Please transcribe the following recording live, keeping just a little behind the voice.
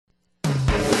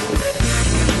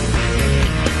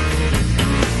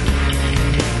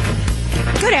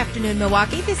afternoon,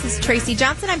 Milwaukee. This is Tracy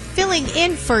Johnson. I'm filling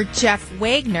in for Jeff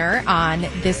Wagner on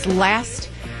this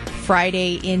last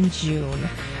Friday in June.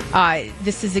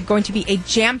 This is going to be a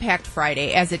jam-packed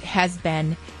Friday, as it has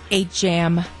been a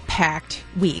jam-packed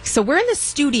week. So we're in the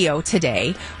studio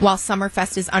today while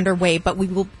Summerfest is underway, but we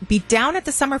will be down at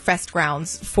the Summerfest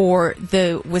grounds for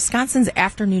the Wisconsin's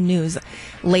Afternoon News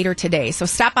later today. So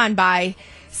stop on by,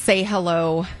 say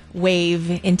hello,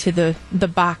 wave into the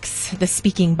box, the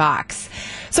speaking box.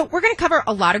 So we're going to cover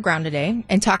a lot of ground today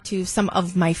and talk to some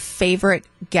of my favorite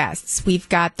guests. We've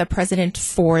got the president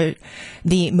for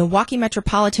the Milwaukee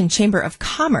Metropolitan Chamber of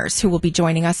Commerce who will be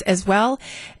joining us, as well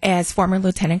as former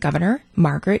Lieutenant Governor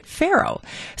Margaret Farrow.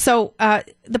 So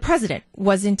the president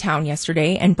was in town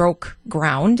yesterday and broke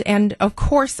ground, and of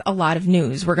course a lot of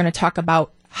news. We're going to talk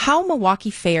about how Milwaukee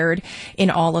fared in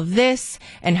all of this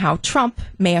and how Trump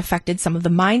may have affected some of the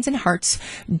minds and hearts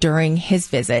during his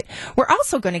visit. We're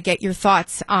also going to get your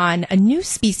thoughts on a new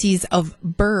species of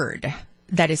bird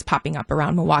that is popping up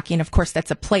around Milwaukee. And of course, that's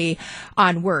a play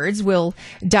on words. We'll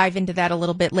dive into that a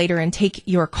little bit later and take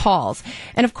your calls.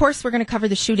 And of course, we're going to cover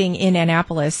the shooting in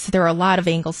Annapolis. There are a lot of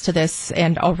angles to this,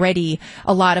 and already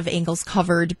a lot of angles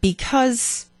covered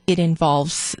because it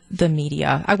involves the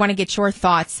media. I want to get your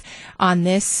thoughts on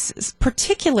this,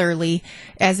 particularly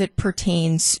as it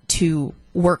pertains to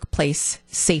workplace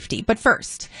safety. But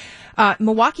first,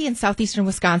 Milwaukee and southeastern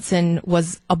Wisconsin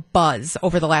was abuzz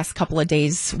over the last couple of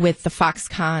days with the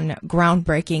Foxconn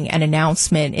groundbreaking and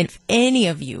announcement. If any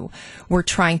of you were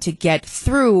trying to get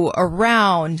through,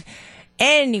 around,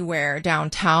 anywhere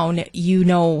downtown, you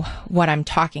know what I'm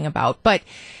talking about. But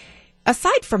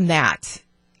aside from that,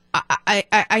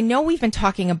 I know we've been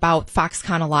talking about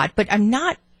Foxconn a lot, but I'm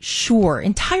not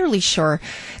entirely sure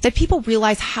that people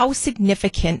realize how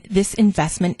significant this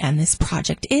investment and this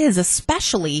project is,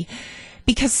 especially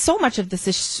because so much of this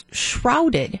is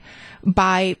shrouded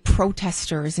by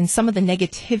protesters and some of the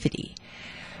negativity.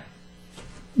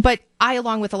 But I,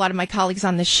 along with a lot of my colleagues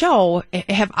on the show,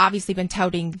 have obviously been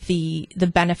touting the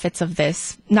benefits of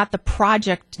this, not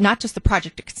just the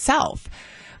project itself,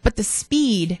 but the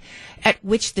speed at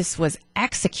which this was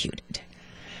executed.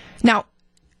 Now,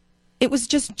 it was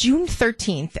just June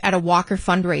 13th at a Walker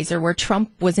fundraiser where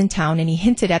Trump was in town and he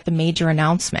hinted at the major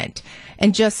announcement.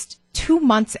 And just 2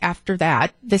 months after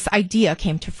that, this idea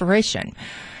came to fruition.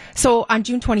 So on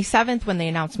June 27th, when the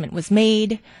announcement was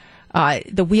made,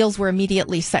 the wheels were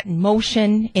immediately set in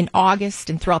motion. In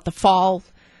August and throughout the fall,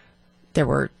 there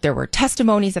were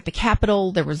testimonies at the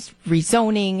Capitol. There was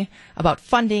rezoning about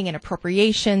funding and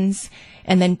appropriations,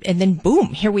 and then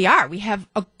boom, here we are. We have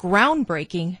a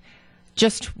groundbreaking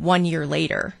just 1 year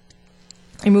later.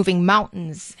 Removing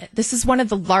mountains. This is one of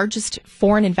the largest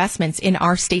foreign investments in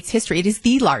our state's history. It is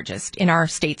the largest in our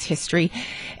state's history,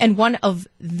 and one of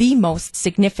the most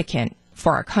significant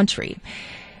for our country.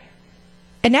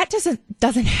 And that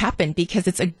doesn't happen because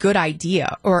it's a good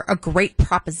idea or a great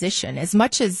proposition, as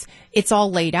much as it's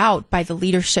all laid out by the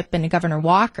leadership and Governor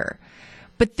Walker.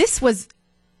 But this was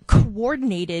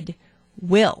coordinated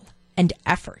will and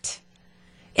effort.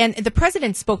 And the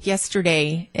president spoke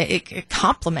yesterday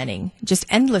complimenting just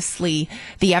endlessly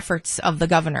the efforts of the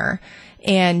governor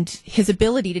and his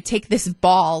ability to take this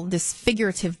ball, this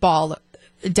figurative ball,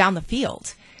 down the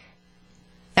field.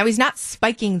 Now, he's not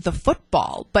spiking the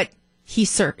football, but he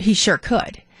sure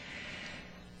could.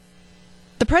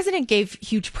 The president gave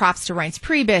huge props to Reince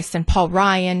Priebus and Paul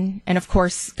Ryan, and of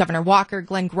course, Governor Walker.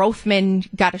 Glenn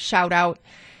Grothman got a shout out.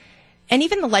 And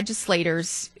even the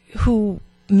legislators who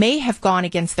may have gone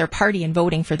against their party in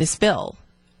voting for this bill,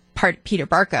 Peter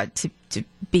Barca to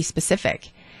be specific.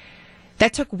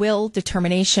 That took will,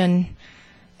 determination,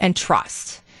 and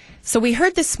trust. So we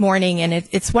heard this morning, and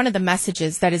it's one of the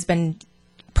messages that has been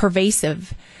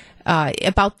pervasive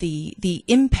about the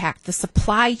impact, the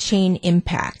supply chain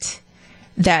impact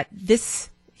that this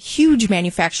huge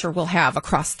manufacturer will have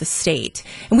across the state.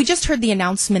 And we just heard the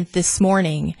announcement this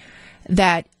morning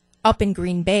that up in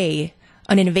Green Bay,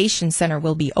 an innovation center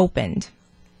will be opened.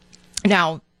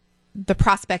 Now, the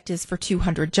prospect is for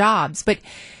 200 jobs, but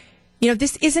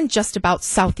this isn't just about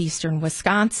southeastern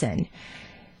Wisconsin.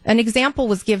 An example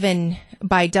was given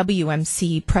by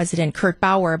WMC President Kurt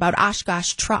Bauer about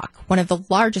Oshkosh Truck, one of the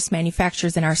largest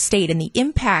manufacturers in our state, and the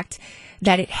impact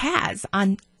that it has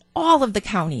on all of the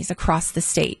counties across the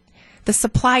state. The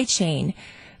supply chain,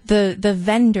 the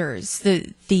vendors,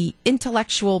 the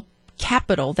intellectual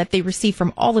capital that they receive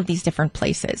from all of these different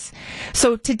places.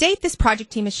 So to date, this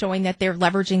project team is showing that they're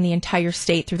leveraging the entire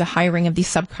state through the hiring of these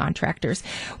subcontractors.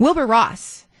 Wilbur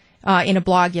Ross, in a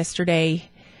blog yesterday,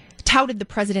 touted the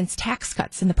president's tax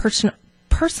cuts and the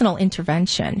personal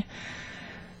intervention.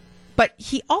 But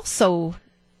he also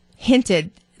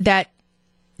hinted that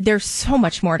there's so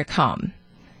much more to come.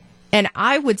 And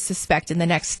I would suspect in the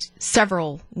next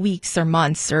several weeks or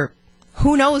months, or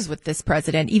who knows with this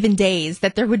president, even days,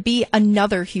 that there would be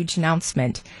another huge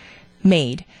announcement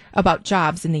made about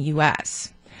jobs in the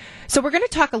U.S. So we're going to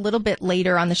talk a little bit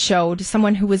later on the show to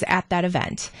someone who was at that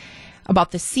event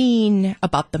about the scene,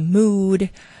 about the mood.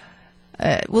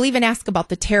 We'll even ask about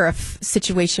the tariff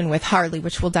situation with Harley,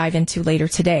 which we'll dive into later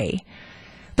today.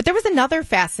 But there was another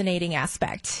fascinating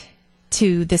aspect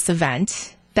to this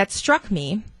event that struck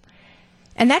me,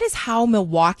 and that is how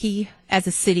Milwaukee as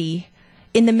a city,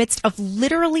 in the midst of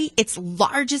literally its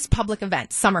largest public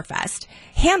event, Summerfest,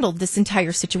 handled this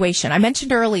entire situation. I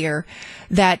mentioned earlier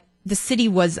that the city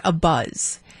was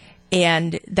abuzz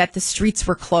and that the streets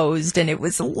were closed and it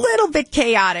was a little bit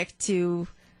chaotic to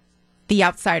the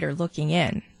outsider looking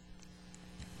in.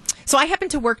 So I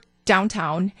happened to work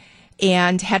downtown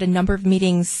and had a number of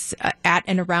meetings at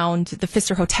and around the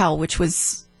Pfister Hotel, which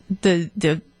was the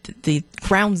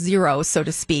ground zero, so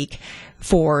to speak,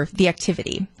 for the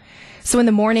activity. So in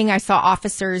the morning, I saw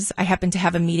officers. I happened to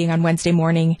have a meeting on Wednesday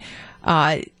morning.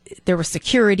 There was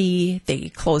security. They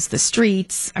closed the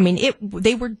streets. I mean,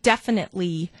 they were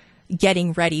definitely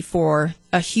getting ready for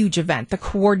a huge event, the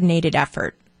coordinated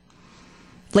effort.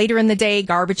 Later in the day,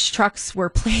 garbage trucks were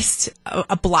placed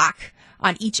a block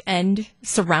on each end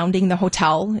surrounding the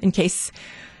hotel in case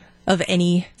of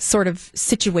any sort of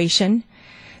situation.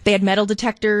 They had metal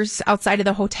detectors outside of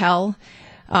the hotel.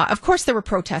 Of course, there were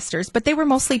protesters, but they were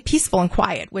mostly peaceful and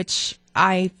quiet, which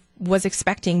I was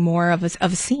expecting more of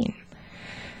a scene.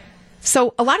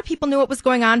 So a lot of people knew what was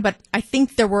going on, but I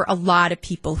think there were a lot of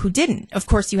people who didn't. Of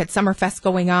course, you had Summerfest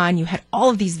going on. You had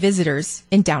all of these visitors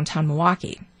in downtown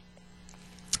Milwaukee.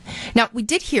 Now, we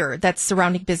did hear that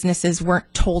surrounding businesses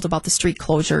weren't told about the street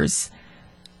closures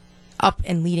up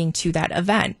and leading to that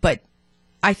event, but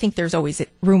I think there's always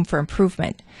room for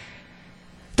improvement.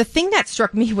 The thing that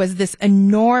struck me was this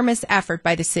enormous effort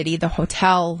by the city, the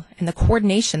hotel, and the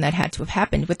coordination that had to have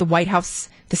happened with the White House,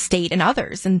 the state, and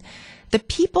others. And the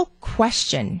people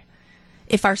question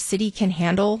if our city can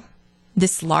handle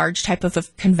this large type of a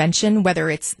convention, whether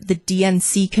it's the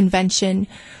DNC convention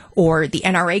or the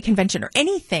NRA convention or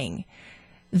anything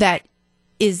that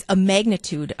is a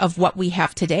magnitude of what we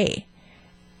have today.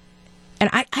 And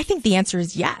I think the answer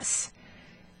is yes.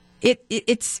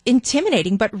 It's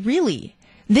intimidating, but really,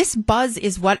 this buzz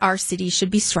is what our city should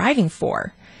be striving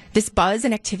for. This buzz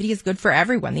and activity is good for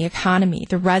everyone, the economy,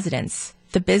 the residents,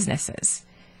 the businesses.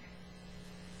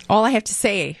 All I have to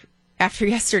say after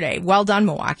yesterday, well done,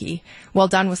 Milwaukee. Well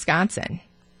done, Wisconsin.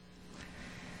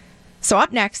 So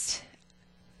up next,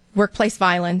 workplace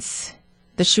violence,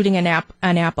 the shooting in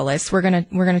Annapolis. We're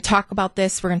gonna talk about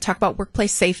this. We're gonna talk about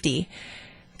workplace safety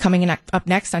coming up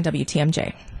next on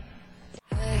WTMJ.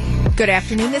 Good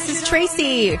afternoon. This is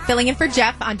Tracy filling in for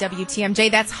Jeff on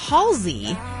WTMJ. That's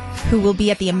Halsey, who will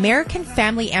be at the American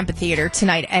Family Amphitheater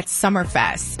tonight at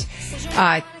Summerfest.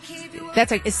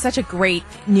 It's such a great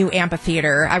new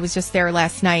amphitheater. I was just there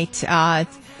last night.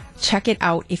 Check it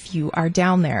out if you are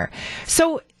down there.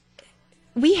 So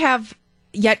we have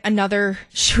yet another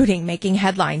shooting making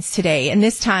headlines today, and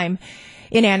this time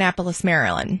in Annapolis,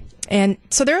 Maryland. And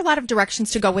so there are a lot of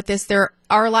directions to go with this. There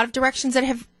are a lot of directions that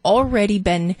have already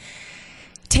been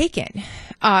taken.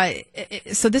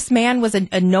 So this man was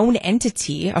a known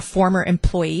entity, a former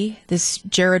employee, this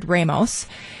Jared Ramos,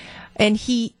 and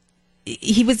he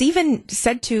was even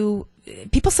said to,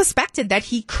 people suspected that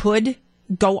he could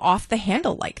go off the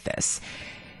handle like this.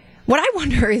 What I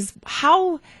wonder is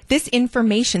how this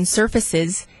information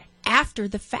surfaces after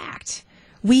the fact.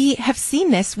 We have seen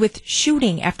this with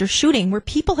shooting after shooting where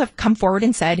people have come forward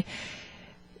and said,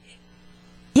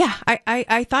 yeah,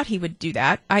 I thought he would do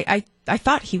that. I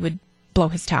thought he would blow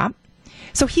his top.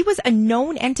 So he was a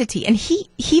known entity, and he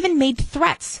even made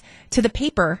threats to the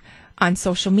paper on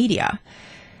social media.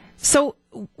 So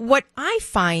what I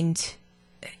find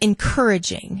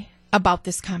encouraging about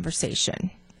this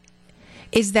conversation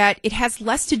is that it has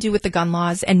less to do with the gun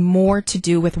laws and more to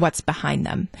do with what's behind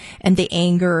them and the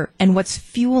anger and what's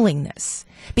fueling this.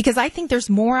 Because I think there's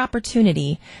more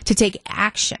opportunity to take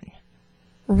action,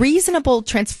 reasonable,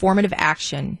 transformative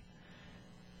action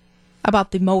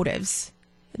about the motives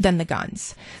than the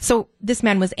guns. So this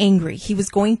man was angry. He was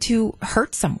going to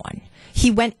hurt someone. He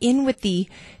went in with the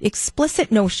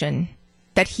explicit notion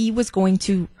that he was going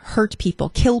to hurt people,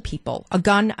 kill people, a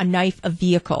gun, a knife, a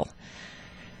vehicle.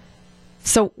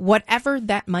 So whatever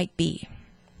that might be.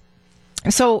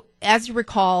 So as you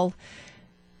recall,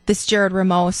 this Jared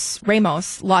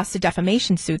Ramos lost a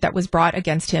defamation suit that was brought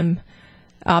against him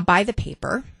by the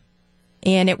paper.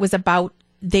 and it was about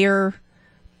their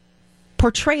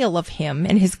portrayal of him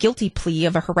and his guilty plea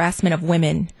of a harassment of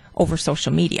women over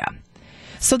social media.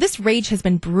 So this rage has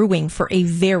been brewing for a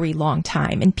very long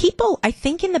time. And people, I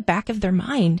think in the back of their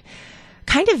mind,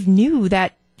 kind of knew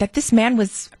that this man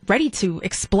was ready to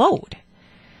explode.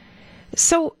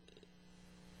 So,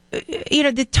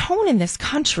 the tone in this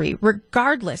country,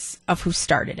 regardless of who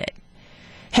started it,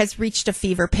 has reached a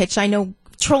fever pitch. I know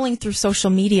trolling through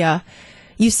social media,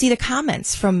 you see the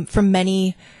comments from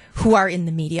many who are in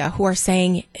the media who are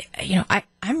saying,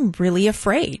 I'm really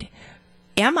afraid.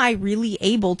 Am I really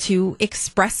able to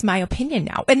express my opinion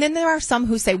now? And then there are some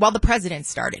who say, well, the president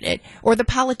started it or the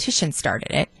politician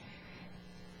started it.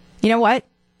 You know what?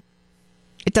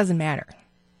 It doesn't matter.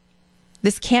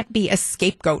 This can't be a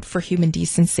scapegoat for human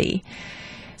decency.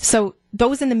 So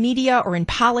those in the media or in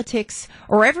politics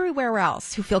or everywhere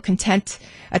else who feel content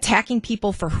attacking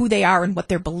people for who they are and what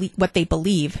they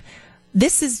believe,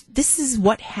 this is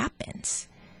what happens.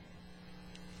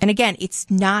 And again,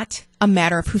 it's not a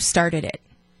matter of who started it.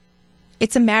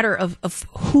 It's a matter of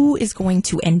who is going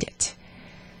to end it.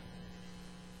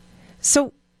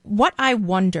 So what I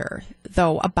wonder,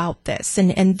 though, about this,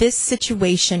 and this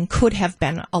situation could have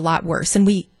been a lot worse, and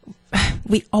we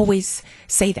always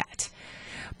say that.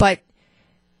 But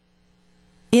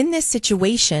in this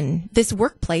situation, this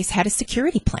workplace had a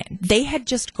security plan. They had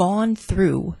just gone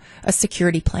through a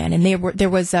security plan, and there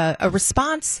was a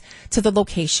response to the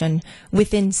location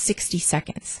within 60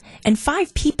 seconds. And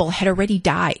 5 people had already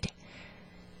died.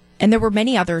 And there were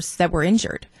many others that were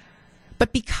injured.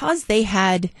 But because they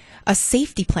had a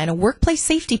safety plan, a workplace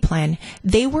safety plan,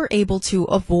 they were able to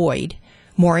avoid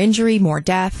more injury, more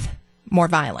death, more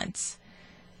violence.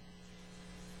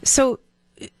 So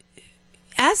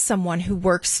as someone who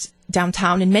works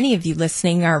downtown, and many of you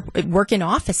listening work in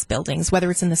office buildings,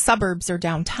 whether it's in the suburbs or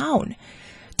downtown,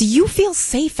 do you feel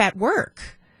safe at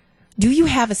work? Do you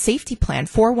have a safety plan?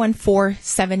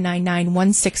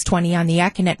 414-799-1620 on the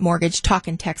Acunet Mortgage talk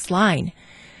and text line.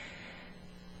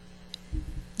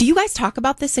 Do you guys talk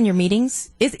about this in your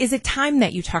meetings? Is it time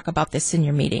that you talk about this in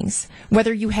your meetings?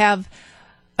 Whether you have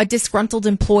a disgruntled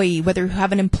employee, whether you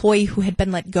have an employee who had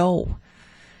been let go.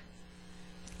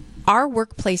 Our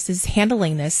workplace is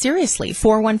handling this seriously.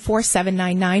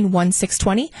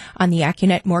 414-799-1620 on the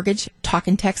Acunet Mortgage talk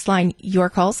and text line.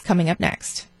 Your calls coming up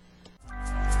next.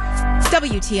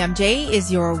 WTMJ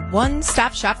is your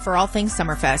one-stop shop for all things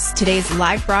Summerfest. Today's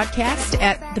live broadcast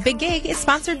at the Big Gig is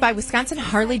sponsored by Wisconsin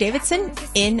Harley-Davidson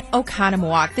in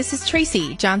Oconomowoc. This is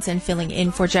Tracy Johnson filling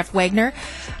in for Jeff Wagner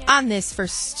on this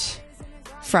first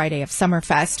Friday of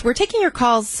Summerfest. We're taking your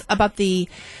calls about the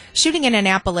shooting in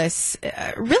Annapolis,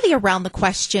 really around the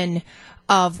question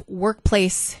of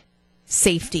workplace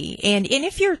safety. And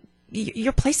if your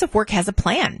place of work has a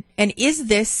plan, and is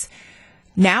this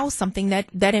now something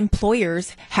that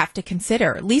employers have to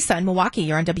consider? Lisa in Milwaukee,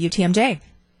 you're on WTMJ.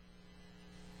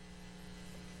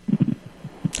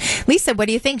 Lisa, what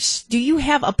do you think? Do you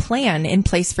have a plan in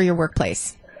place for your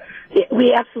workplace?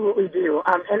 We absolutely do.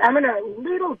 And I'm in a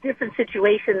little different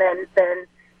situation than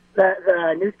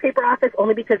the newspaper office,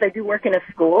 only because I do work in a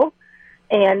school,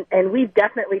 and we've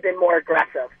definitely been more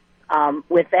aggressive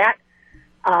with that.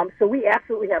 So we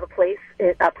absolutely have a plan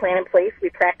in place. We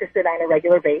practice it on a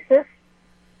regular basis.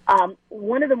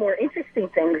 One of the more interesting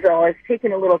things, though, is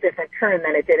taking a little different turn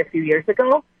than it did a few years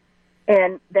ago,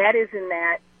 and that is in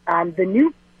that the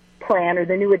new plan, or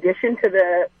the new addition to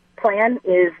the plan,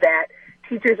 is that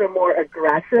teachers are more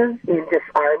aggressive in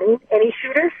disarming any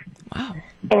shooters. Wow.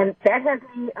 And that has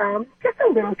me just a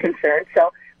little concerned.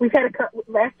 So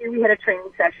last year we had a training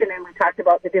session, and we talked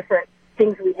about the different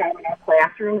things we have in our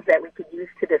classrooms that we could use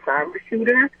to disarm the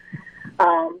shooter.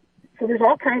 So there's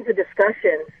all kinds of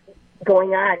discussions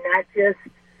going on, not just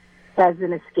as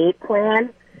an escape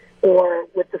plan or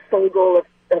with the sole goal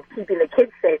of keeping the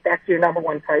kids safe. That's your number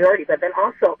one priority. But then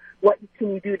also, what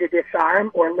can you do to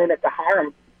disarm or limit the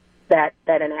harm that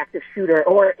an active shooter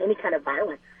or any kind of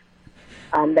violence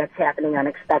that's happening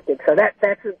unexpected. So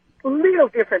that's a little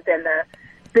different than the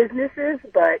businesses,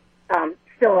 but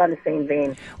still on the same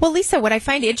vein. Well, Lisa, what I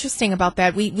find interesting about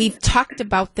that, we've talked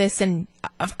about this, and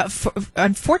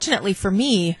unfortunately for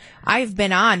me, I've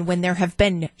been on when there have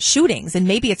been shootings, and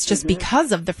maybe it's just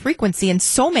because of the frequency, and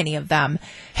so many of them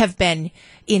have been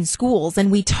in schools.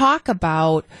 And we talk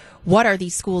about what are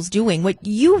these schools doing. What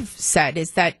you've said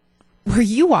is that where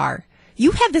you are, you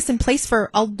had this in place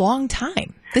for a long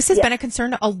time. This has been a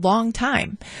concern a long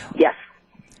time. Yes.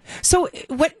 So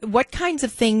what kinds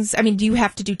of things, I mean, do you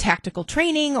have to do tactical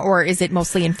training, or is it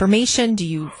mostly information?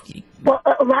 Well,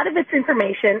 a lot of it's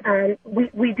information.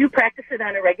 We do practice it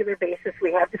on a regular basis.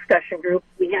 We have discussion groups.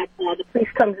 We have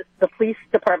the police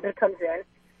department comes in,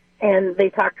 and they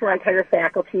talk to our entire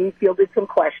faculty, fielded some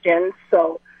questions.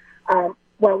 So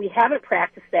while we haven't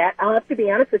practiced that, I'll have to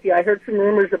be honest with you, I heard some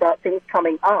rumors about things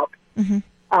coming up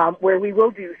where we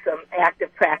will do some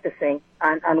active practicing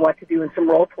on what to do and some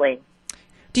role playing.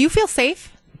 Do you feel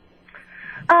safe?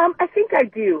 I think I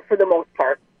do, for the most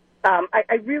part.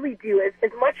 I really do.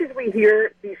 As much as we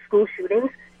hear these school shootings,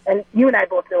 and you and I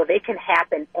both know they can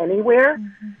happen anywhere,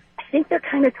 I think they're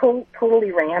kind of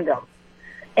totally random.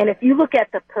 And if you look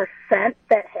at the percent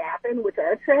that happen, which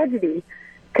are a tragedy,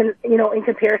 in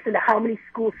comparison to how many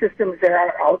school systems there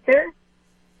are out there,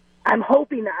 I'm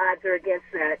hoping the odds are against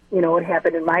that, what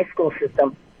happened in my school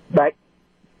system. But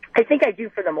I think I do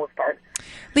for the most part.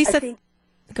 Lisa,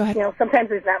 go ahead. Sometimes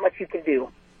there's not much you can do.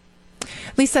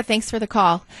 Lisa, thanks for the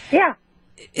call. Yeah.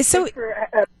 So,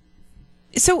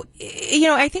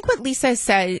 I think what Lisa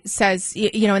says,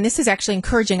 and this is actually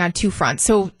encouraging on two fronts.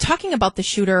 So talking about the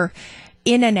shooter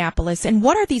in Annapolis, and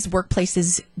what are these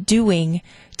workplaces doing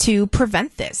to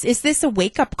prevent this? Is this a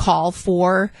wake-up call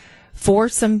for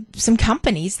some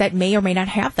companies that may or may not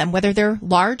have them, whether they're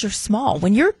large or small?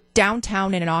 When you're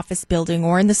downtown in an office building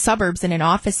or in the suburbs in an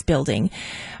office building,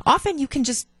 often you can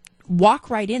just walk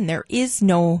right in. There is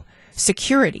no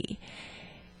security.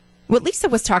 What Lisa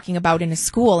was talking about in a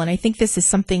school, and I think this is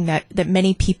something that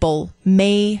many people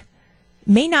may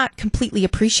not completely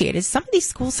appreciate, is some of these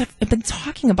schools have been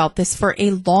talking about this for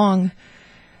a long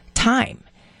time.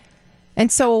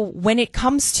 And so when it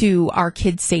comes to our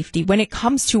kids' safety, when it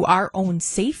comes to our own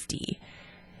safety,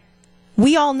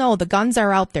 we all know the guns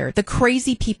are out there. The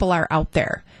crazy people are out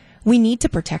there. We need to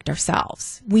protect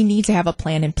ourselves. We need to have a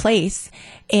plan in place.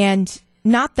 And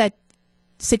not that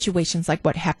situations like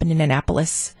what happened in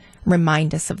Annapolis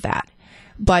remind us of that.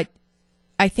 But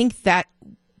I think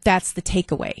that's the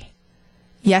takeaway.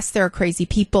 Yes, there are crazy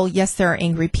people. Yes, there are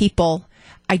angry people.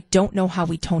 I don't know how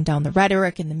we tone down the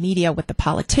rhetoric in the media with the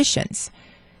politicians.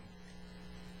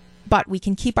 But we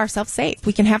can keep ourselves safe.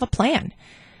 We can have a plan.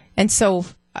 And so,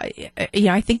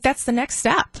 I think that's the next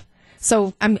step.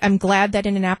 So I'm glad that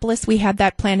in Annapolis we had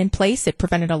that plan in place. It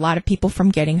prevented a lot of people from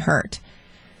getting hurt.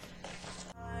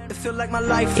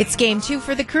 It's game 2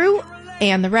 for the Crew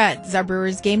and the Reds. Our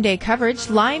Brewers game day coverage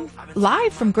live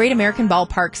from Great American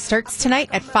Ballpark starts tonight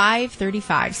at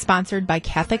 5:35, sponsored by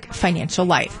Catholic Financial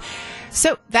Life.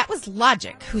 So that was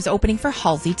Logic, who's opening for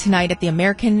Halsey tonight at the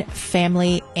American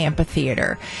Family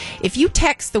Amphitheater. If you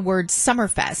text the word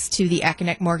Summerfest to the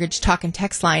Acconeck Mortgage Talk and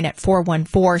Text line at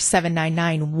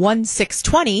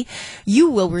 414-799-1620, you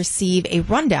will receive a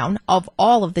rundown of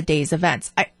all of the day's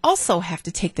events. I also have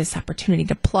to take this opportunity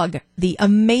to plug the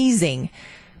amazing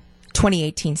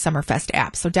 2018 Summerfest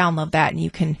app. So download that and you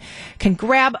can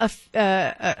grab a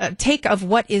take of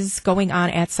what is going on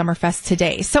at Summerfest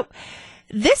today. So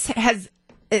this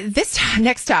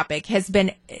next topic has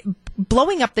been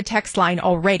blowing up the text line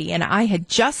already, and I had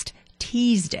just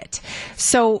teased it.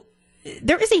 So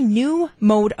there is a new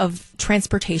mode of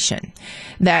transportation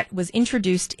that was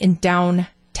introduced in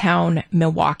downtown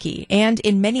Milwaukee and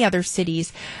in many other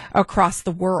cities across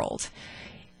the world.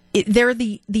 There are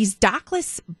these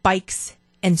dockless bikes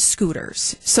and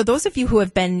scooters. So those of you who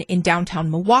have been in downtown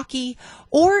Milwaukee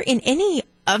or in any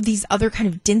of these other kind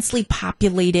of densely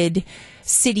populated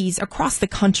cities across the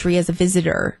country as a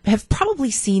visitor have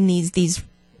probably seen these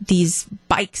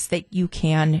bikes that you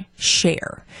can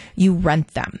share. You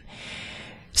rent them.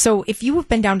 So if you have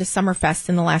been down to Summerfest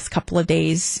in the last couple of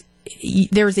days,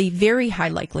 there's a very high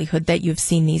likelihood that you've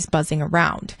seen these buzzing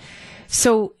around.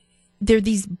 So they're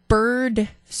these bird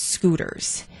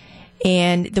scooters.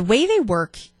 And the way they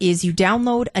work is you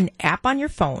download an app on your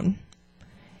phone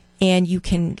and you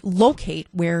can locate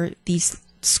where these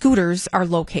scooters are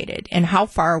located and how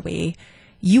far away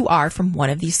you are from one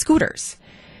of these scooters.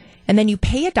 And then you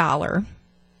pay $1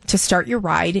 to start your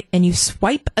ride and you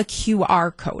swipe a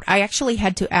QR code. I actually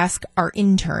had to ask our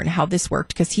intern how this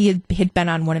worked because he had been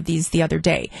on one of these the other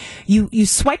day. You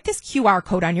swipe this QR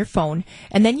code on your phone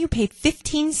and then you pay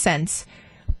 15 cents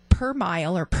per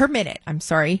mile or per minute,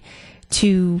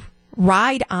 to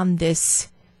ride on this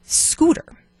scooter.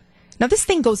 Now this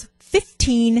thing goes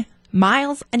 15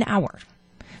 miles an hour.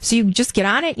 So you just get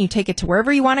on it and you take it to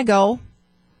wherever you want to go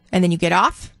and then you get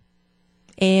off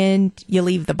and you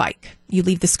leave the bike. You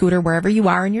leave the scooter wherever you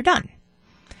are and you're done.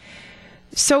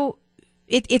 So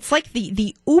it's like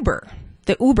the Uber.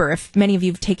 The Uber, if many of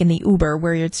you have taken the Uber,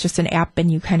 where it's just an app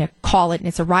and you kind of call it and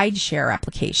it's a ride share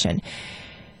application.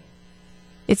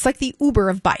 It's like the Uber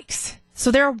of bikes. So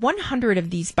there are 100 of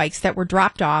these bikes that were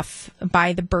dropped off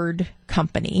by the Bird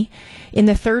Company in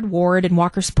the 3rd Ward in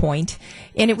Walker's Point.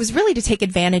 And it was really to take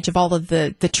advantage of all of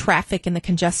the traffic and the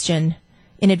congestion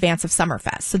in advance of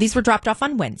Summerfest. So these were dropped off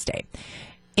on Wednesday.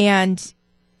 And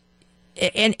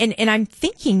I'm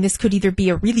thinking this could either be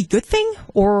a really good thing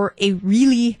or a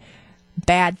really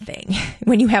bad thing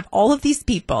when you have all of these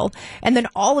people and then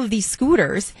all of these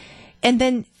scooters, and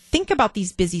then think about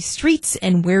these busy streets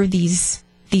and where these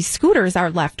scooters are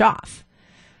left off.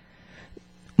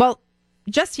 Well,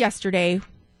 just yesterday,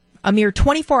 a mere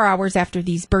 24 hours after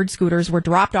these Bird scooters were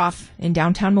dropped off in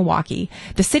downtown Milwaukee,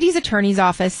 the city's attorney's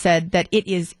office said that it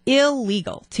is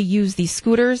illegal to use these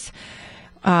scooters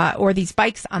or these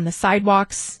bikes on the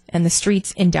sidewalks and the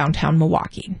streets in downtown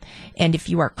Milwaukee. And if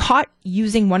you are caught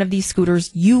using one of these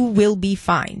scooters, you will be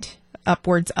fined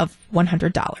upwards of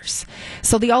 $100.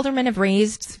 So the aldermen have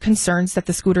raised concerns that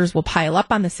the scooters will pile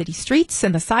up on the city streets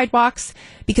and the sidewalks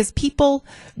because people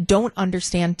don't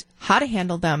understand how to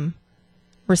handle them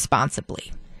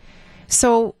responsibly.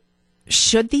 So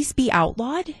should these be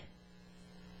outlawed?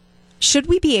 Should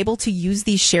we be able to use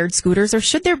these shared scooters, or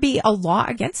should there be a law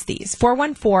against these?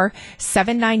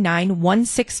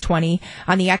 414-799-1620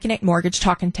 on the Accunet Mortgage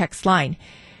Talk and Text line.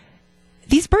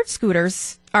 These Bird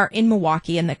scooters are in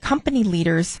Milwaukee, and the company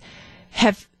leaders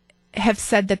have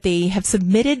said that they have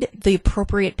submitted the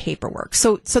appropriate paperwork.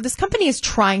 So this company is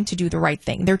trying to do the right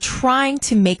thing. They're trying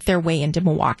to make their way into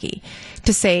Milwaukee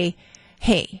to say,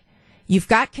 hey, you've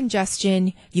got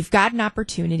congestion, you've got an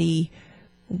opportunity.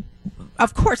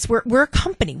 Of course, we're a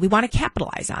company. We want to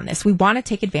capitalize on this. We want to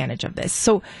take advantage of this.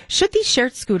 So should these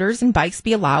shared scooters and bikes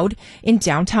be allowed in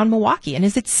downtown Milwaukee? And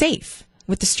is it safe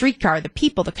with the streetcar, the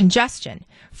people, the congestion?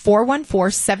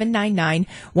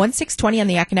 414-799-1620 on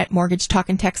the Accunet Mortgage Talk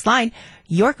and Text line.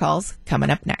 Your calls coming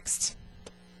up next.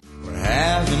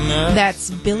 That's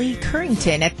Billy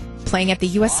Currington playing at the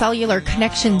U.S. Cellular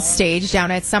Connection stage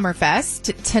down at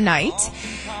Summerfest tonight.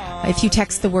 If you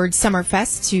text the word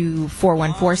Summerfest to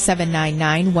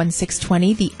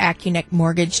 414-799-1620, the Accunet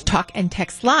Mortgage Talk and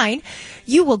Text line,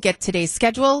 you will get today's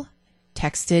schedule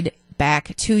texted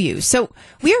back to you. So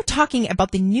we are talking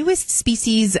about the newest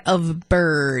species of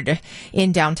bird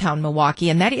in downtown Milwaukee,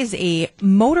 and that is a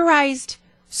motorized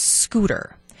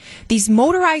scooter. These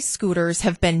motorized scooters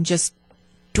have been just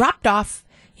dropped off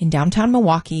in downtown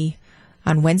Milwaukee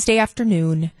on Wednesday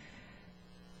afternoon.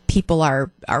 People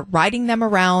are riding them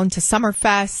around to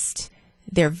Summerfest.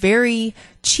 They're very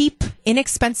cheap,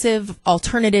 inexpensive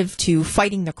alternative to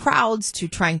fighting the crowds, to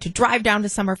trying to drive down to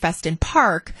Summerfest and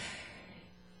park.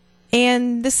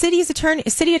 And the city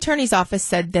attorney's office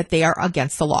said that they are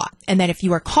against the law, and that if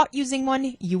you are caught using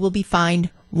one, you will be fined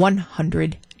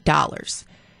 $100.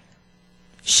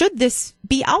 Should this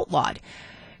be outlawed?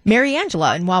 Mary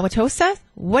Angela in Wauwatosa,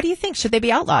 what do you think? Should they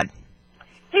be outlawed?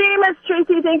 Hey, Miss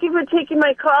Tracy, thank you for taking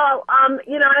my call. I'm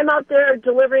out there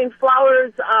delivering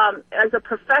flowers as a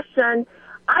profession.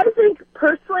 I think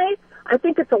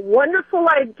it's a wonderful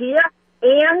idea.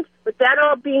 And with that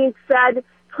all being said,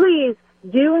 please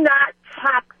do not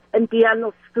text and be on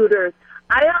those scooters.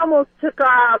 I almost took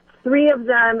off 3 of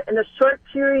them in a short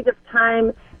period of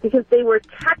time because they were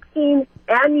texting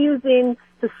and using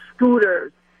the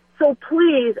scooters. So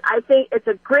please, I think it's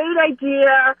a great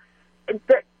idea.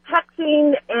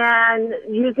 Texting and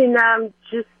using them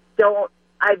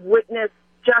I've witnessed,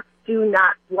 just do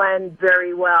not blend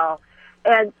very well.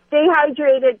 And stay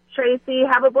hydrated, Tracy.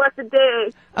 Have a blessed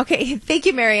day. Okay. Thank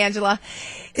you, Mary Angela.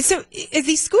 So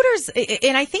these scooters,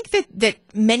 and I think that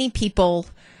many people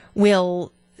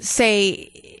will say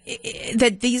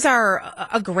that these are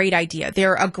a great idea.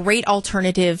 They're a great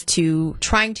alternative to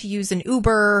trying to use an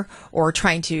Uber or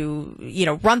trying to,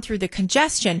 run through the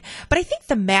congestion. But I think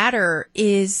the matter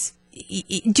is,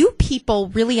 do people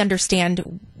really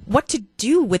understand what to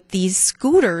do with these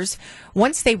scooters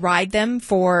once they ride them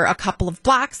for a couple of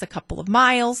blocks, a couple of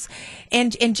miles,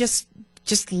 and just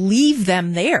leave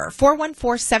them there?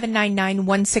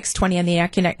 414-799-1620 on the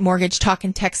Accunet Mortgage Talk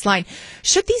and Text line.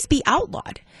 Should these be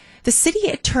outlawed? The city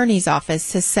attorney's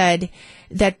office has said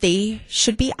that they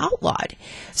should be outlawed.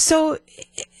 So,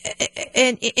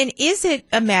 and is it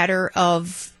a matter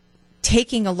of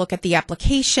taking a look at the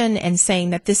application and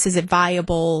saying that this is a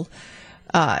viable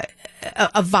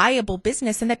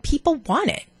business and that people want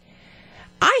it?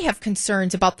 I have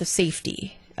concerns about the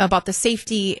safety,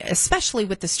 especially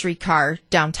with the streetcar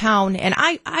downtown. And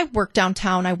I work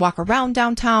downtown. I walk around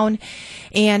downtown,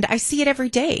 and I see it every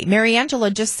day. Mary Angela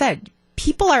just said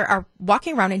people are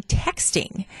walking around and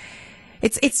texting.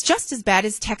 It's just as bad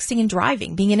as texting and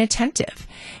driving, being inattentive.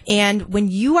 And when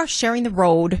you are sharing the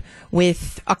road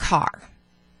with a car,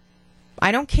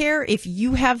 I don't care if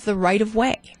you have the right of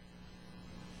way.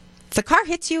 If the car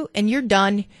hits you and you're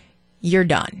done, you're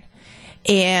done.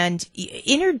 And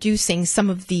introducing some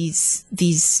of these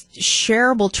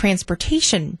shareable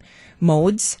transportation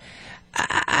modes,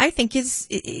 I think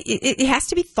it has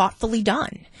to be thoughtfully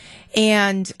done.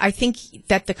 And I think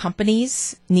that the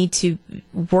companies need to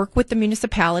work with the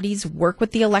municipalities, work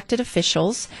with the elected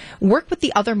officials, work with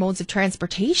the other modes of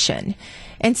transportation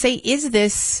and say, is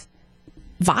this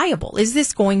viable? Is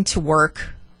this going to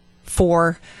work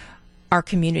for our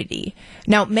community?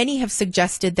 Now, many have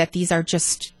suggested that these are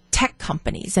just tech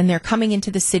companies and they're coming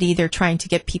into the city. They're trying to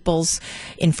get people's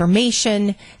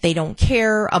information. They don't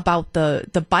care about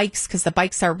the bikes because the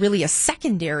bikes are really a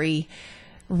secondary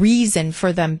reason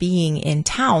for them being in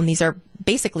town. These are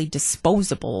basically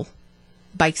disposable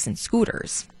bikes and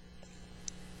scooters.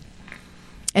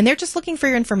 And they're just looking for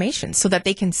your information so that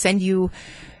they can send you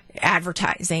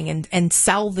advertising and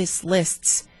sell this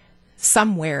lists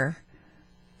somewhere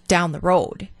down the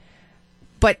road.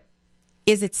 But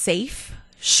is it safe?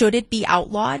 Should it be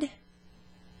outlawed?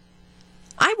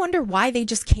 I wonder why they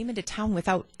just came into town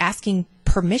without asking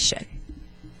permission.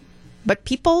 But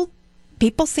people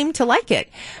seem to like it.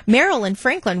 Merrill and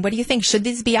Franklin, what do you think? Should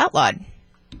these be outlawed?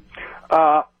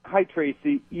 Hi,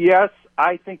 Tracy. Yes,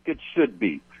 I think it should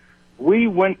be. We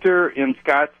winter in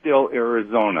Scottsdale,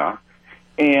 Arizona,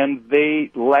 and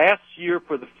last year,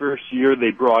 for the first year,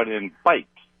 they brought in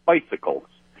bicycles.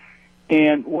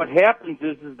 And what happens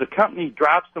is the company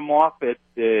drops them off at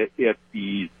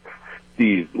these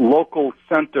local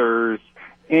centers,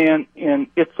 and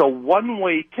it's a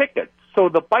one-way ticket. So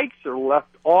the bikes are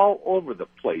left all over the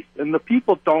place, and the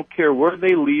people don't care where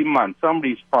they leave them, on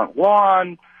somebody's front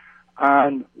lawn,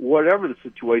 on whatever the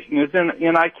situation is.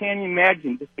 And I can't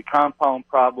imagine just the compound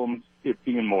problems, it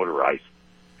being motorized.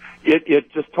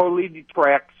 It just totally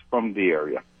detracts from the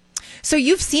area. So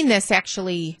you've seen this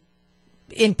actually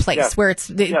in place, yes, where it's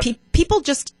people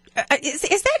just is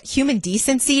that human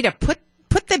decency to put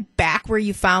the back where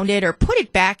you found it, or put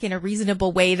it back in a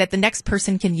reasonable way that the next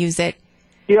person can use it?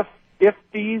 If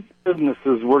these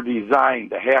businesses were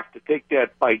designed to have to take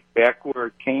that bike back where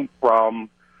it came from,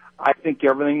 I think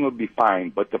everything would be fine.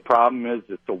 But the problem is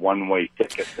it's a one-way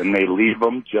ticket, and they leave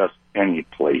them just any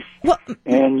place. Well,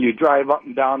 and you drive up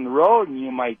and down the road, and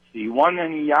you might see one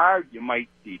in a yard, you might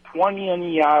see 20 in a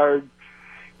yard.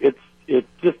 It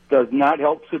just does not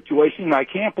help the situation. I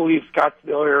can't believe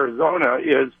Scottsdale, Arizona,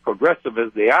 is progressive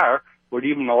as they are, would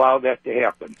even allow that to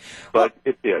happen. But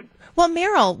it did. Well,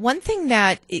 Merrill, one thing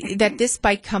that this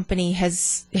bike company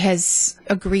has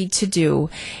agreed to do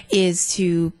is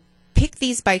to pick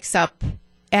these bikes up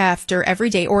after every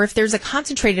day, or if there's a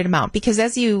concentrated amount, because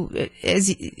as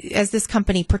this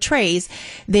company portrays,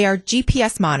 they are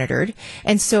GPS monitored,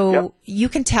 and so you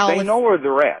can tell they know where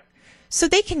they're at. So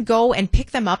they can go and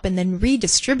pick them up and then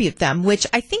redistribute them, which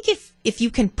I think if you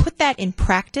can put that in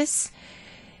practice,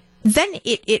 then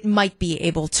it might be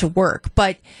able to work.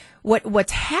 But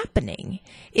what's happening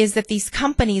is that these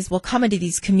companies will come into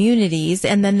these communities,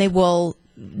 and then they will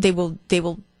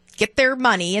get their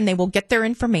money and they will get their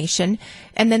information,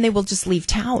 and then they will just leave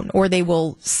town, or they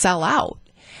will sell out,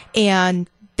 and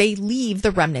they leave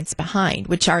the remnants behind,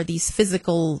 which are these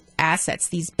physical assets,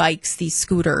 these bikes, these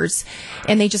scooters,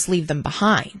 and they just leave them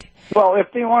behind. Well,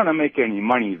 if they want to make any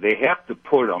money, they have to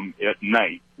put them at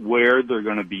night where they're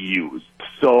going to be used.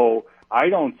 So I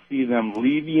don't see them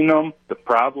leaving them. The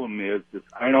problem is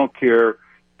I don't care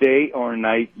day or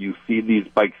night, you see these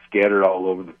bikes scattered all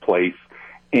over the place.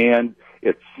 And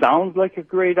it sounds like a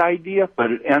great idea,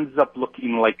 but it ends up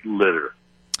looking like litter.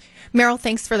 Merrill,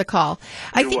 thanks for the call.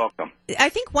 You're welcome. I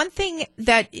think one thing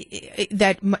that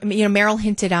Merrill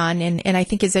hinted on, and I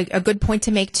think is a good point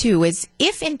to make too, is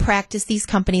if in practice these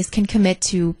companies can commit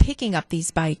to picking up these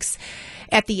bikes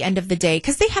at the end of the day,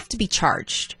 because they have to be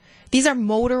charged. These are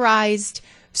motorized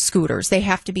scooters. They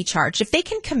have to be charged. If they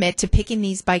can commit to picking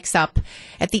these bikes up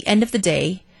at the end of the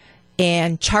day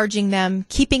and charging them,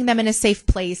 keeping them in a safe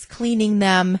place, cleaning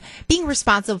them, being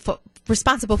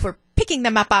responsible for picking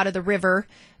them up out of the river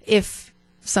if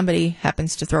somebody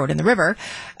happens to throw it in the river,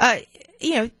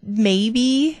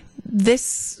 maybe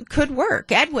this could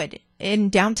work. Edward, in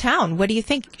downtown, what do you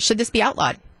think? Should this be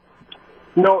outlawed?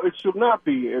 No, it should not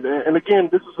be. And again,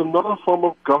 this is another form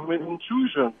of government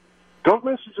intrusion.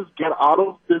 Government should just get out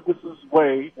of business's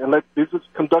way and let business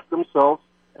conduct themselves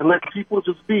and let people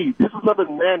just be. This is not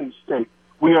a nanny state.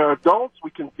 We are adults. We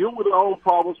can deal with our own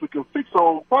problems. We can fix our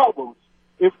own problems.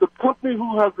 If the company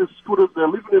who has these scooters, they're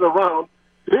leaving it around,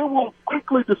 they will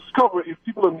quickly discover if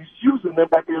people are misusing them,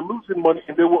 that they're losing money,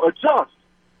 and they will adjust.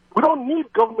 We don't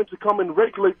need government to come and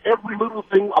regulate every little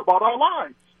thing about our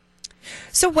lives.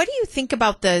 So what do you think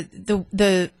about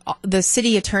the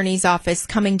city attorney's office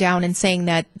coming down and saying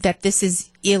that this is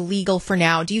illegal for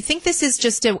now? Do you think this is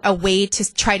just a way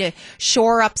to try to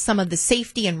shore up some of the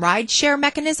safety and rideshare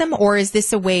mechanism, or is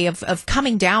this a way of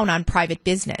coming down on private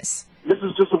business? This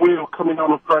is just a way of coming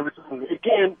down on private business.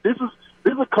 Again, these are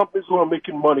companies who are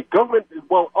making money. Government,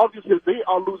 well, obviously they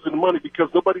are losing money because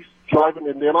nobody's driving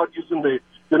and they're not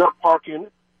they're not parking.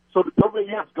 So the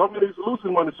government is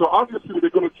losing money. So obviously they're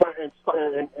going to try and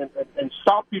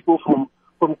stop people from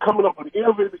coming up with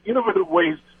innovative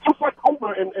ways, just like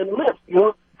Uber and Lyft. You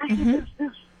know,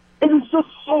 it is just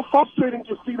so frustrating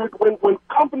to see that when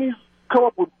companies come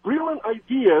up with brilliant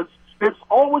ideas, there's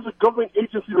always a government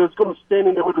agency that's going to stand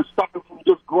in there to stop it from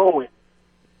just growing.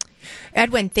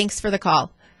 Edwin, thanks for the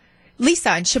call.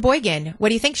 Lisa in Sheboygan, what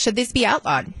do you think? Should this be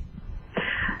outlawed?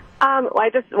 Well, I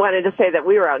just wanted to say that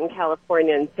we were out in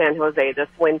California in San Jose this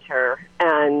winter,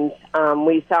 and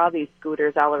we saw these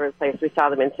scooters all over the place. We saw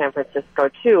them in San Francisco,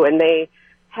 too, and they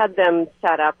had them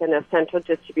set up in a central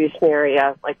distribution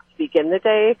area, like, to begin the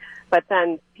day, but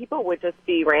then people would just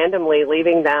be randomly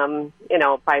leaving them, you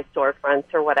know, by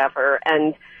storefronts or whatever,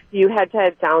 and you had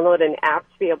to download an app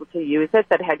to be able to use it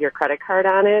that had your credit card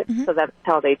on it, so that's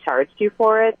how they charged you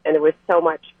for it, and it was so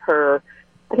much per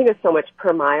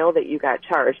mile that you got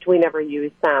charged. We never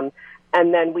used them.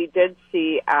 And then we did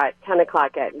see at 10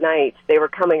 o'clock at night, they were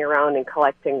coming around and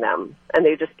collecting them. And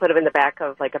they just put them in the back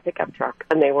of, like, a pickup truck.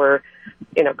 And they were,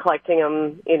 you know, collecting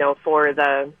them, you know, for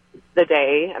the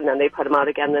day. And then they put them out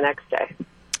again the next day.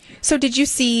 So did you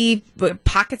see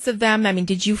pockets of them? I mean,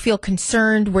 did you feel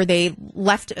concerned? Were they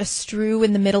left astrew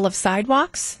in the middle of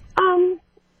sidewalks? No.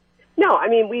 I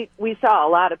mean, we saw a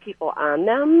lot of people on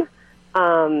them.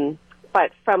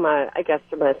 But from a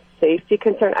safety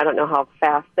concern, I don't know how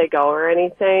fast they go or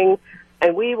anything.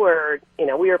 And we were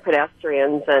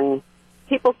pedestrians, and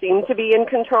people seem to be in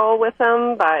control with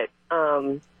them. But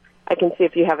I can see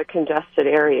if you have a congested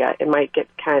area, it might get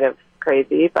kind of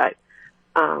crazy. But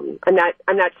I'm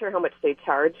not sure how much they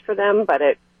charge for them. But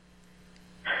it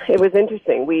was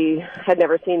interesting. We had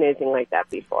never seen anything like that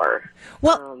before.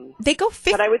 Well, they go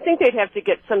 50. But I would think they'd have to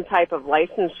get some type of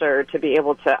licensure to be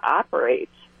able to operate.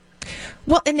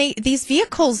 Well, and these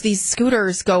vehicles, these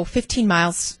scooters go 15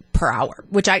 miles per hour,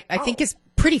 which I think is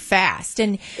pretty fast.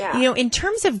 And, you know, in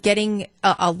terms of getting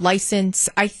a license,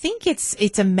 I think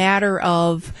it's a matter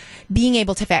of being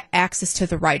able to have access to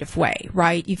the right of way,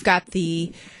 right? You've got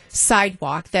the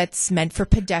sidewalk that's meant for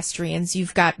pedestrians.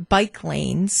 You've got bike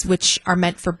lanes, which are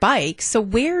meant for bikes. So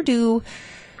where do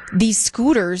these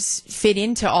scooters fit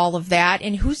into all of that,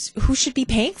 and who should be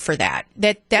paying for that?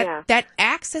 That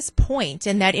access point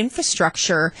and that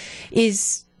infrastructure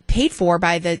is paid for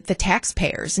by the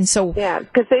taxpayers, and so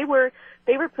because they were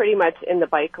pretty much in the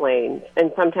bike lanes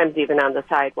and sometimes even on the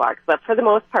sidewalks, but for the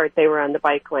most part they were on the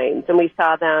bike lanes, and we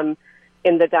saw them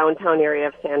in the downtown area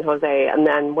of San Jose, and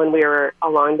then when we were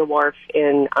along the wharf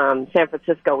in San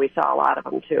Francisco, we saw a lot of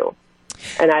them too.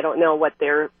 And I don't know what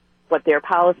their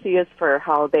policy is for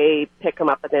how they pick them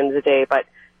up at the end of the day. But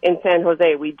in San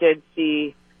Jose, we did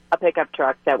see a pickup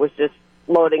truck that was just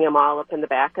loading them all up in the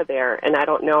back of there. And I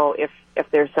don't know if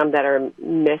there's some that are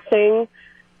missing.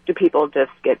 Do people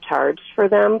just get charged for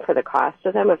them, for the cost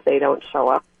of them, if they don't show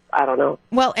up? I don't know.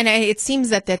 Well, and it seems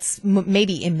that that's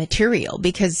maybe immaterial,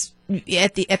 because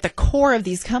at the core of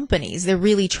these companies, they're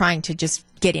really trying to just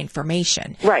get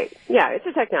information. Right. Yeah, it's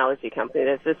a technology company.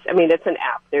 It's an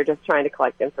app. They're just trying to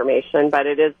collect information, but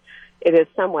it is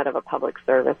somewhat of a public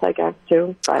service, I guess,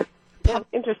 too. But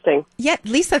interesting. Yeah,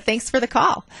 Lisa, thanks for the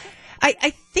call.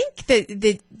 I think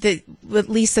that what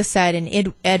Lisa said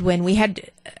and Edwin, we had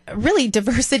really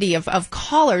diversity of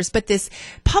callers, but this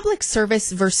public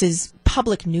service versus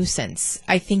public nuisance,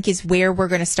 I think, is where we're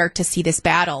going to start to see this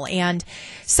battle. And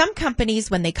some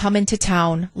companies, when they come into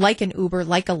town, like an Uber,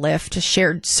 like a Lyft, a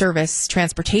shared service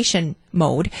transportation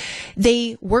mode,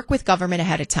 they work with government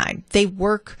ahead of time. They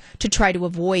work to try to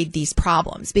avoid these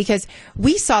problems, because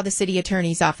we saw the city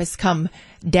attorney's office come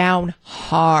down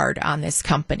hard on this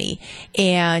company.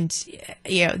 And,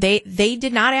 you know, they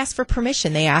did not ask for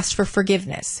permission. They asked for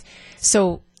forgiveness.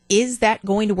 So is that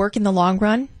going to work in the long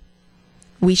run?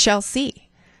 We shall see.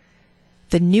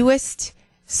 The newest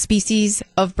species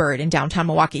of bird in downtown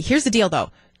Milwaukee. Here's the deal,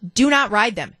 though. Do not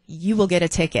ride them. You will get a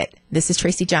ticket. This is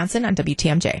Tracy Johnson on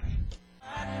WTMJ.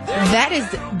 That is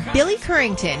Billy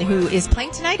Currington, who is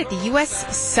playing tonight at the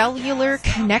U.S. Cellular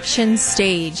Connection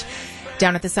stage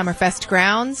down at the Summerfest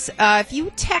grounds. If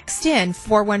you text in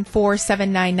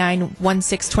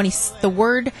 414-799-1620, the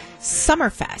word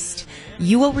Summerfest,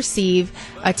 you will receive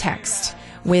a text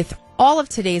with all of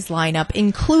today's lineup,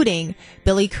 including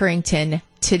Billy Currington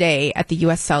today at the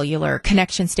U.S. Cellular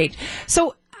Connection stage.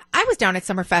 So I was down at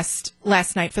Summerfest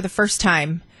last night for the first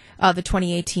time, the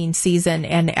 2018 season,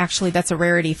 and actually that's a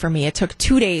rarity for me. It took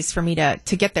 2 days for me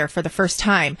to get there for the first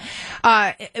time.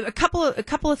 A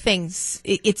couple of things.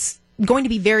 It's going to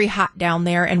be very hot down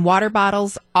there, and water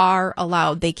bottles are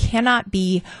allowed. They cannot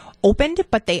be opened,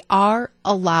 but they are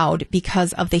allowed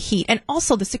because of the heat and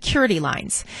also the security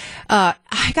lines.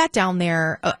 I got down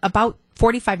there about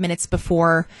 45 minutes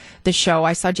before the show.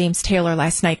 I saw James Taylor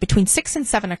last night between 6 and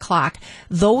 7 o'clock.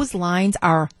 Those lines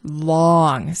are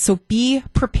long, so be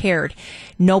prepared.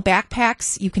 No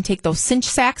backpacks. You can take those cinch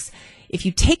sacks. If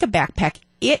you take a backpack,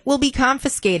 it will be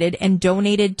confiscated and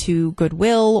donated to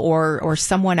Goodwill or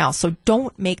someone else. So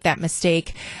don't make that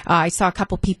mistake. I saw a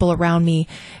couple people around me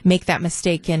make that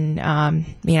mistake, and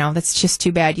that's just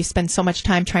too bad. You spend so much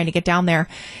time trying to get down there.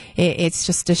 It's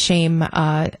just a shame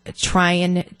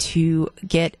trying to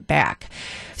get back.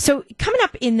 So coming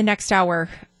up in the next hour,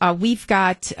 we've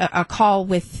got a call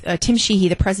with Tim Sheehy,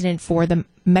 the president for the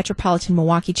Metropolitan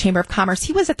Milwaukee Chamber of Commerce.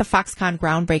 He was at the Foxconn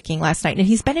groundbreaking last night, and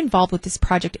he's been involved with this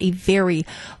project a very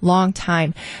long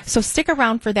time. So stick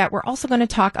around for that. We're also going to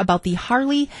talk about the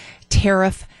Harley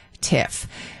tariff tiff.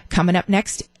 Coming up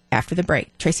next after the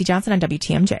break. Tracy Johnson on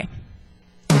WTMJ.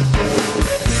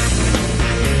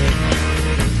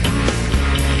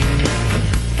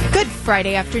 Good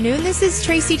Friday afternoon. This is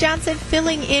Tracy Johnson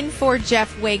filling in for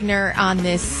Jeff Wagner on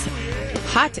this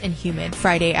hot and humid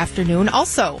Friday afternoon.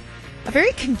 Also, a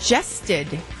very congested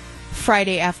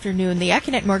Friday afternoon. The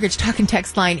Acunet Mortgage Talk and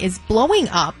Text line is blowing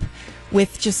up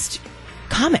with just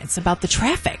comments about the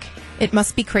traffic. It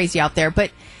must be crazy out there,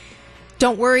 but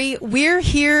don't worry. We're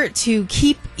here to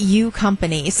keep you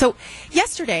company. So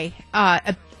yesterday,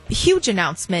 a huge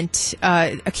announcement,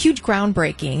 a huge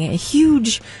groundbreaking, a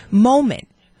huge moment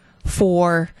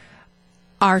for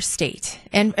our state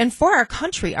and for our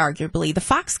country, arguably. The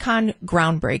Foxconn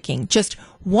groundbreaking, just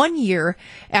 1 year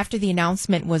after the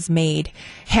announcement was made,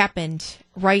 happened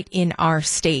right in our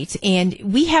state. And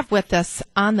we have with us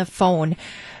on the phone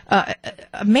a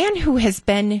man who has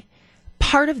been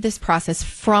part of this process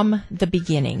from the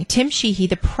beginning. Tim Sheehy,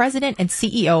 the president and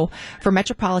CEO for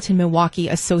Metropolitan Milwaukee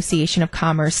Association of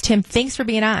Commerce. Tim, thanks for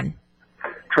being on.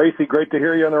 Tracy, great to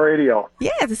hear you on the radio.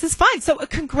 Yeah, this is fun. So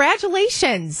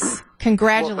congratulations.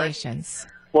 Congratulations.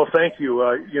 Well, thank you.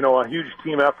 A huge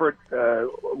team effort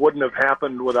wouldn't have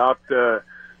happened without the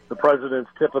president's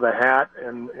tip of the hat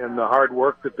and the hard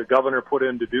work that the governor put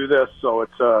in to do this. So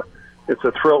it's a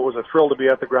thrill. It was a thrill to be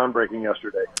at the groundbreaking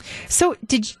yesterday. So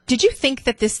did you think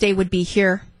that this day would be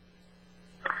here?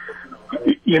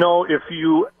 If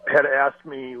you had asked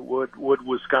me, would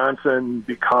Wisconsin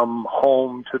become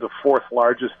home to the fourth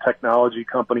largest technology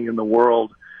company in the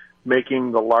world,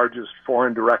 making the largest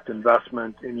foreign direct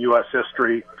investment in U.S.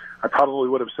 history, I probably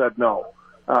would have said no.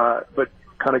 But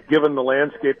kind of given the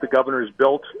landscape the governor's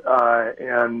built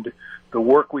and the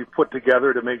work we've put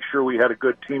together to make sure we had a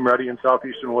good team ready in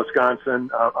southeastern Wisconsin,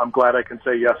 I'm glad I can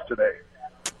say yes today.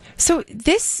 So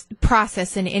this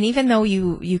process, and even though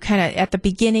you kind of at the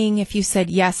beginning, if you said,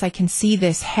 yes, I can see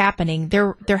this happening,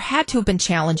 there had to have been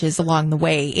challenges along the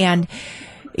way. And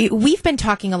we've been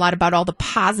talking a lot about all the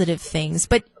positive things,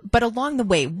 but along the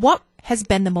way, what has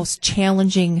been the most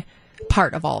challenging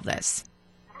part of all of this?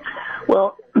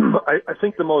 Well, I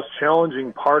think the most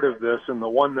challenging part of this, and the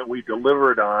one that we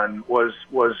delivered on, was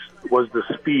the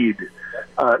speed,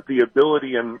 the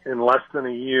ability in less than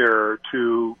a year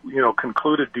to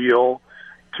conclude a deal,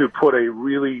 to put a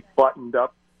really buttoned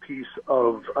up piece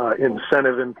of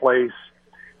incentive in place,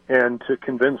 and to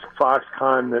convince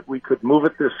Foxconn that we could move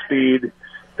at this speed,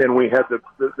 and we had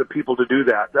the people to do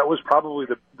that. That was probably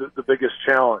the biggest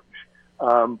challenge.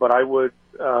 But I would,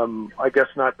 I guess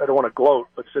not, I don't want to gloat,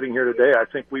 but sitting here today, I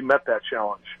think we met that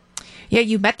challenge. Yeah,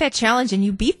 you met that challenge and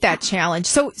you beat that challenge.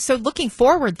 So looking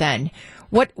forward then,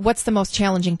 what's the most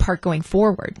challenging part going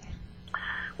forward?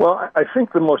 Well, I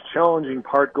think the most challenging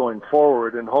part going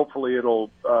forward, and hopefully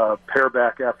it'll pair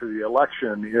back after the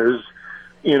election, is,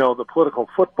 the political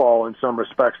football in some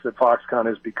respects that Foxconn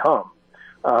has become.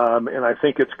 And I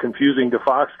think it's confusing to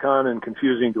Foxconn and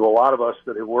confusing to a lot of us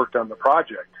that have worked on the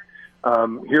project.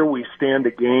 Here we stand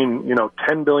to gain,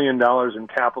 $10 billion in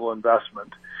capital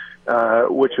investment,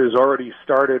 which has already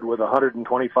started with a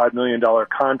 $125 million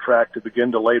contract to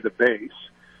begin to lay the base.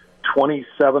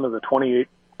 27 of the 28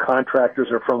 contractors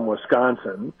are from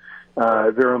Wisconsin.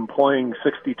 They're employing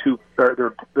 62.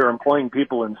 They're employing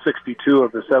people in 62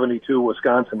 of the 72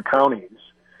 Wisconsin counties.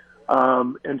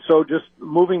 And so, just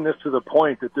moving this to the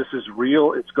point that this is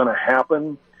real, it's going to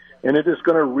happen. And it is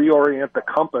going to reorient the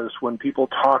compass when people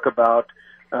talk about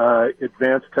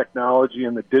advanced technology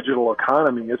and the digital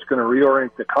economy, it's going to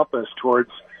reorient the compass towards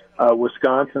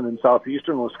Wisconsin and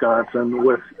southeastern Wisconsin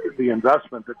with the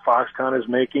investment that Foxconn is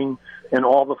making and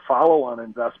all the follow-on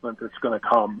investment that's going to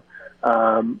come,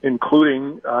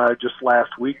 including just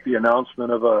last week the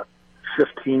announcement of a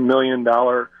 $15 million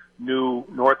new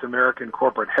North American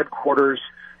corporate headquarters,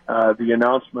 the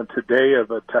announcement today of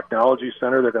a technology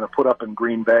center they're going to put up in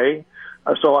Green Bay.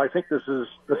 So I think this is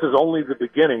only the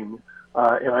beginning.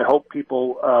 And I hope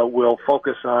people will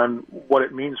focus on what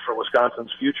it means for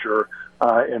Wisconsin's future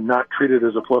and not treat it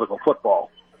as a political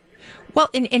football. Well,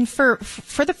 and for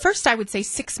the first, I would say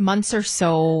 6 months or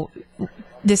so,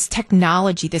 this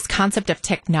technology, this concept of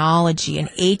technology and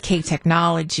 8K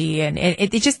technology, and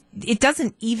it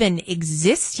doesn't even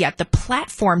exist yet. The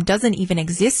platform doesn't even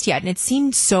exist yet, and it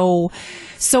seemed so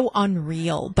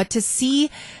unreal. But to see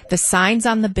the signs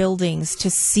on the buildings, to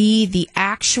see the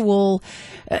actual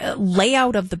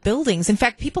layout of the buildings, in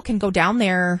fact, people can go down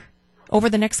there over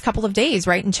the next couple of days,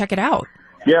 right, and check it out.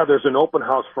 Yeah, there's an open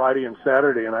house Friday and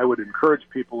Saturday, and I would encourage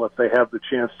people if they have the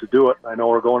chance to do it. I know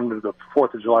we're going into the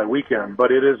 4th of July weekend,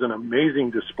 but it is an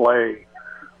amazing display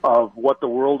of what the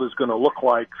world is going to look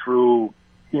like through,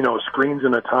 screens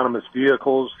and autonomous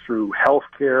vehicles, through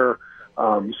healthcare,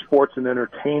 sports and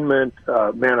entertainment,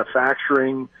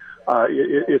 manufacturing.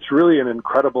 It's really an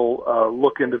incredible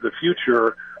look into the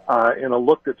future and a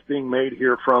look that's being made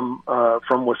here from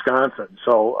Wisconsin.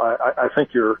 So I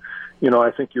think you're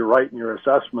right in your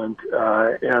assessment,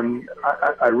 and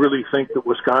I really think that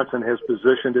Wisconsin has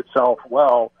positioned itself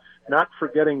well, not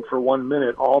forgetting for 1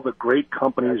 minute all the great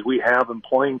companies we have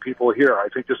employing people here. I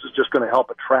think this is just going to help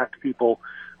attract people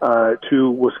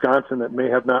to Wisconsin that may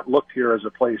have not looked here as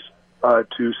a place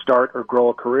to start or grow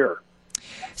a career.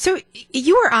 So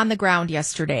you were on the ground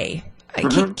yesterday.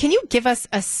 Mm-hmm. Can you give us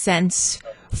a sense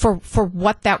for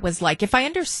what that was like? If I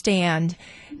understand,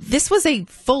 this was a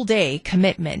full day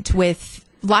commitment with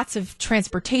lots of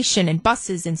transportation and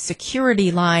buses and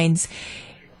security lines.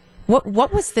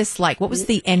 What was this like? What was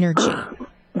the energy?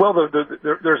 Well,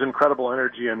 there's incredible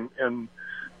energy, and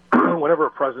whenever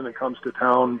a president comes to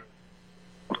town,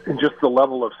 and just the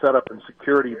level of setup and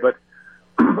security. But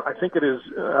I think it is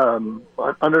an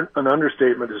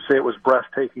understatement to say it was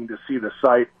breathtaking to see the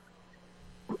site,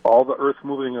 all the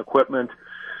earth-moving equipment,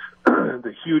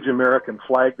 the huge American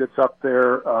flag that's up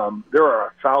there. There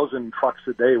are 1,000 trucks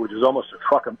a day, which is almost a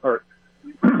truck,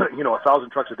 1,000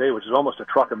 trucks a day, which is almost a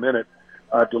truck a minute,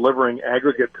 delivering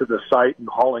aggregate to the site and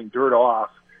hauling dirt off.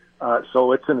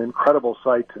 So it's an incredible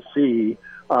sight to see.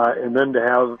 And then to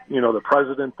have, the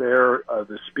president there,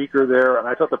 the speaker there. And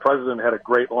I thought the president had a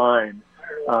great line.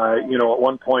 At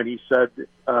one point he said,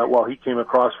 while he came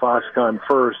across Foxconn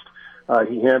first,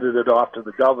 he handed it off to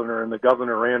the governor, and the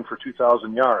governor ran for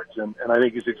 2,000 yards. And I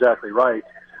think he's exactly right.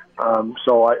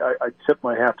 So I tip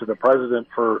my hat to the president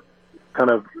for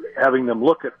kind of having them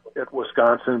look at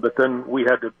Wisconsin, but then we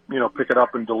had to, pick it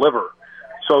up and deliver.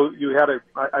 So you had,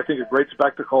 I think, a great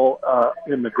spectacle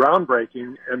in the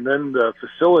groundbreaking, and then the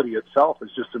facility itself is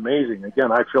just amazing.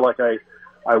 Again, I feel like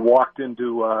I walked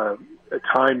into a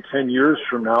time 10 years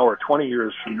from now or 20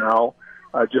 years from now,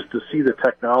 just to see the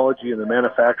technology and the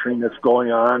manufacturing that's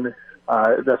going on,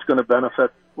 that's going to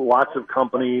benefit lots of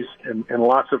companies and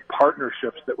lots of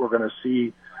partnerships that we're going to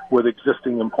see with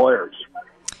existing employers.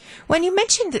 When you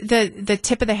mentioned the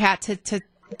tip of the hat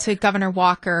to Governor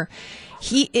Walker,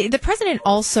 the president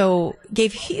also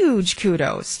gave huge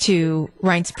kudos to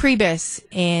Reince Priebus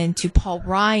and to Paul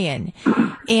Ryan,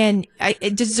 and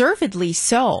deservedly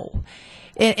so.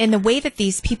 In the way that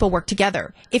these people work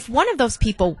together. If one of those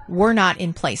people were not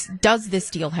in place, does this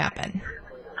deal happen?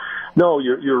 No,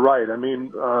 you're right. I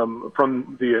mean,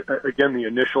 from the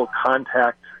initial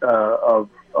contact of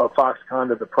Foxconn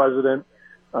to the president,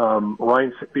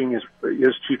 Reince being his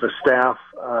chief of staff,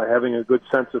 having a good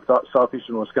sense of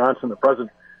southeastern Wisconsin, the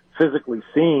president physically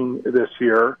seeing this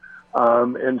here,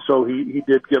 and so he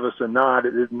did give us a nod.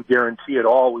 It didn't guarantee at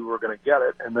all we were going to get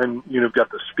it. And then you've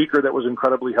got the speaker that was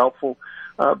incredibly helpful.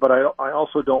 But I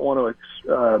also don't want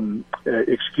to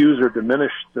excuse or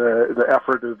diminish the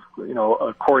effort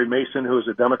of Corey Mason, who is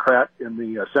a Democrat in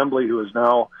the Assembly, who is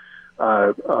now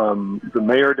the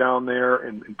mayor down there,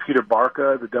 and Peter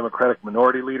Barca, the Democratic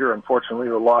minority leader, unfortunately,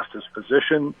 who lost his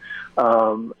position.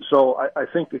 So I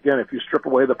think, again, if you strip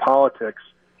away the politics,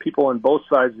 people on both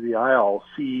sides of the aisle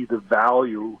see the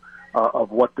value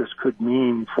of what this could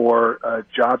mean for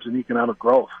jobs and economic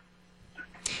growth.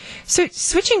 So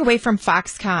switching away from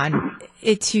Foxconn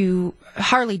to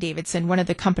Harley-Davidson, one of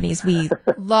the companies we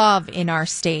love in our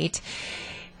state,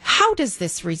 How does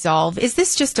this resolve? Is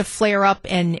this just a flare-up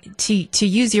and, to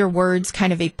use your words,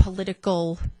 kind of a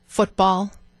political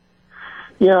football?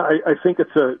 Yeah, I think it's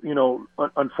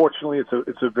unfortunately,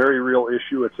 it's a very real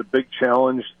issue. It's a big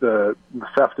challenge, the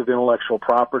theft of intellectual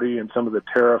property and some of the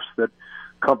tariffs that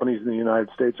companies in the United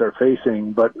States are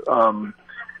facing. But, the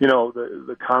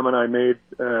comment I made,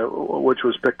 which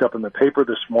was picked up in the paper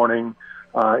this morning,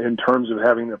 in terms of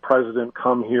having the president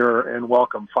come here and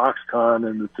welcome Foxconn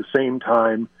and at the same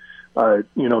time,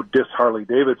 diss Harley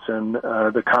Davidson,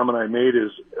 the comment I made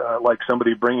is like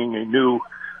somebody bringing a new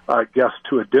guest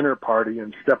to a dinner party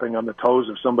and stepping on the toes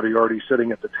of somebody already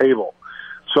sitting at the table.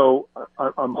 So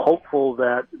I'm hopeful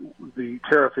that the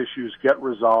tariff issues get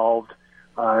resolved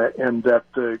and that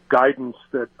the guidance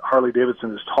that Harley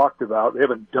Davidson has talked about, they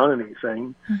haven't done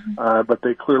anything, but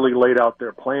they clearly laid out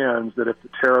their plans that if the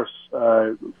tariffs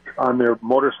on their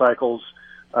motorcycles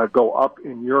go up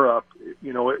in Europe,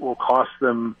 it will cost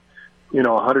them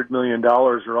 $100 million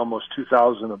or almost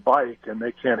 $2,000 a bike, and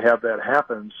they can't have that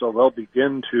happen. So they'll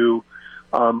begin to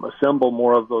assemble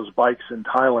more of those bikes in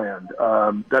Thailand.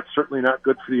 That's certainly not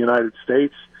good for the United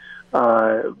States,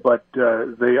 but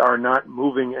they are not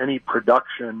moving any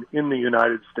production in the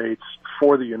United States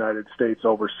for the United States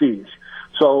overseas.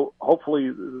 So hopefully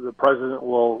the president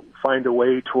will find a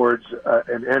way towards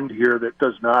an end here that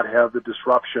does not have the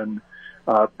disruption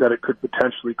that it could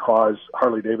potentially cause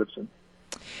Harley Davidson.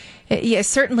 Yeah,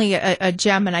 certainly a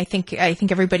gem, and I think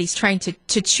everybody's trying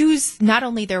to choose not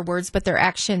only their words but their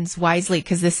actions wisely,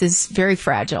 because this is very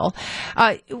fragile.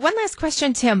 One last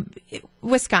question, Tim.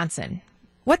 Wisconsin,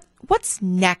 what's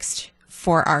next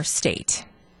for our state?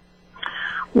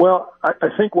 Well, I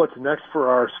think what's next for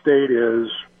our state is,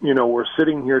 we're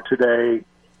sitting here today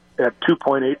at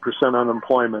 2.8%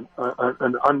 unemployment,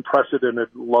 an unprecedented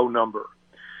low number.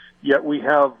 Yet we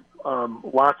have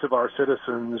lots of our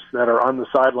citizens that are on the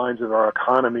sidelines of our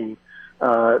economy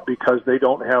because they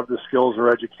don't have the skills or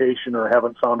education or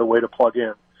haven't found a way to plug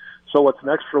in. So what's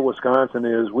next for Wisconsin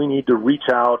is we need to reach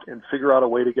out and figure out a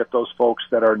way to get those folks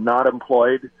that are not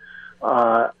employed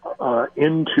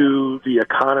into the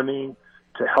economy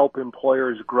to help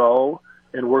employers grow.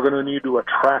 And we're going to need to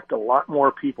attract a lot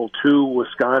more people to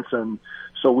Wisconsin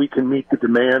so we can meet the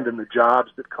demand and the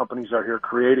jobs that companies are here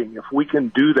creating. If we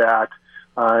can do that,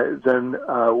 then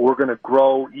we're going to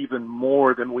grow even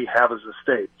more than we have as a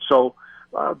state. So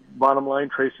bottom line,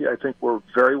 Tracy, I think we're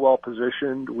very well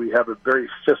positioned. We have a very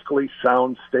fiscally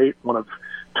sound state, one of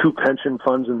two pension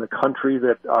funds in the country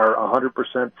that are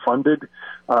 100% funded.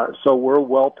 So we're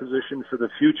well positioned for the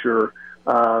future,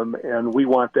 and we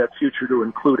want that future to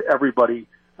include everybody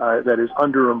that is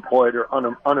underemployed or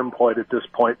unemployed at this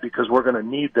point, because we're going to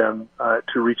need them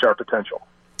to reach our potential.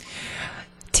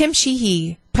 Tim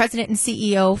Sheehy, President and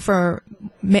CEO for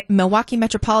Milwaukee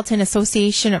Metropolitan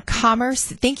Association of Commerce.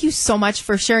 Thank you so much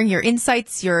for sharing your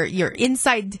insights, your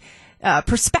inside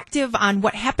perspective on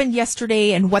what happened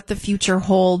yesterday and what the future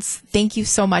holds. Thank you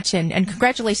so much, and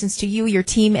congratulations to you, your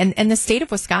team, and the state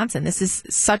of Wisconsin. This is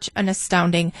such an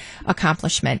astounding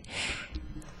accomplishment.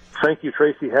 Thank you,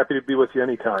 Tracy. Happy to be with you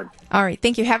anytime. All right.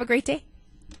 Thank you. Have a great day.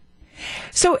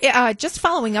 So just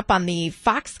following up on the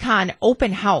Foxconn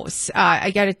open house,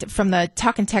 I got it from the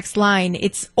talk and text line.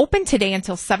 It's open today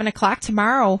until 7 o'clock,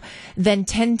 tomorrow, then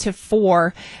 10 to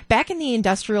 4, back in the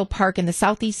industrial park in the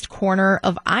southeast corner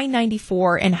of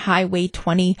I-94 and Highway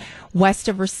 20 west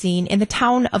of Racine in the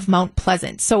town of Mount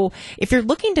Pleasant. So if you're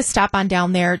looking to stop on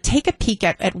down there, take a peek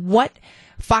at what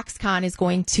Foxconn is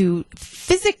going to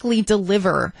physically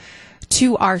deliver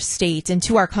to our state and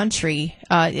to our country.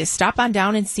 Stop on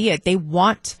down and see it. They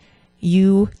want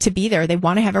you to be there. They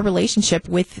want to have a relationship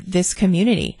with this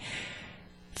community.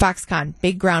 Foxconn,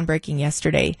 big groundbreaking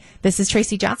yesterday. This is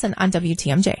Tracy Johnson on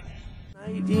WTMJ.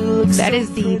 That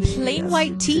is the Plain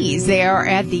White Tees. They are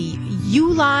at the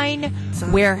Uline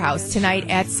Warehouse tonight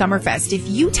at Summerfest. If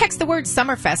you text the word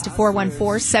Summerfest to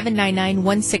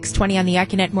 414-799-1620 on the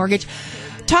Acunet Mortgage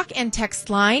talk and text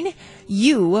line,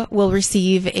 you will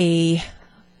receive a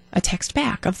text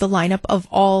back of the lineup of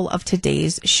all of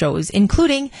today's shows,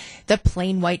 including the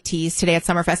Plain White Tees today at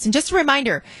Summerfest. And just a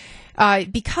reminder,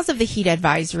 because of the heat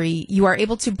advisory, you are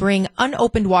able to bring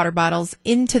unopened water bottles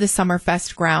into the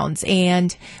Summerfest grounds.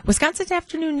 And Wisconsin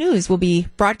Afternoon News will be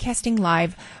broadcasting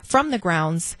live from the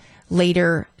grounds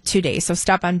later today. So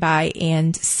stop on by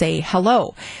and say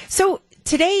hello. So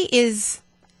today is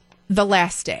the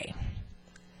last day.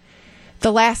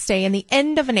 The last day and the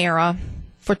end of an era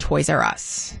for Toys R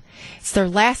Us. It's their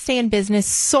last day in business.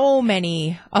 So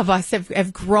many of us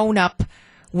have grown up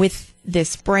with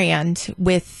this brand,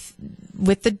 with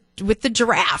the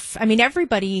giraffe. I mean,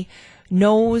 everybody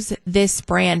knows this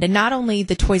brand, and not only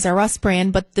the Toys R Us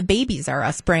brand, but the Babies R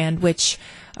Us brand, which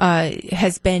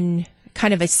has been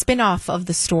kind of a spin-off of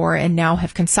the store and now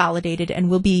have consolidated and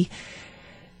will be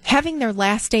having their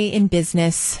last day in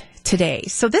business today.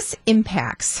 So this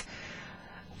impacts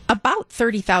about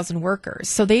 30,000 workers.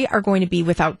 So they are going to be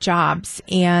without jobs.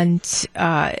 And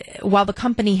while the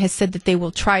company has said that they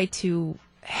will try to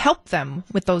help them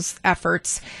with those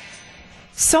efforts,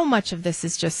 so much of this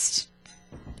is just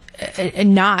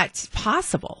not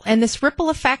possible. And this ripple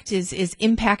effect is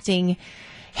impacting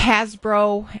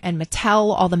Hasbro and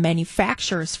Mattel, all the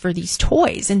manufacturers for these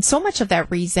toys. And so much of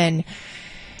that reason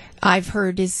I've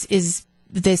heard is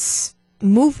this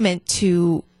movement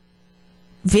to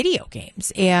video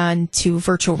games and to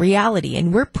virtual reality.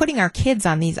 And we're putting our kids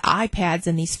on these iPads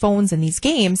and these phones and these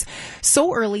games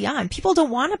so early on. People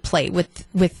don't want to play with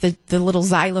the little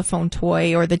xylophone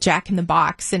toy or the Jack in the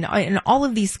Box and all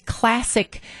of these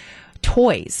classic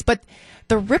toys. But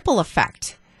the ripple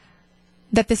effect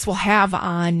that this will have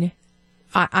on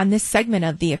this segment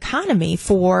of the economy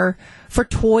for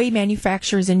toy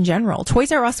manufacturers in general.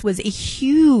 Toys R Us was a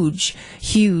huge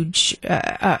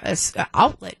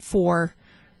outlet for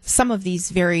some of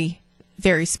these very,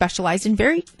 very specialized and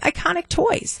very iconic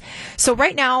toys. So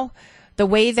right now, the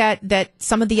way that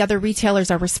some of the other retailers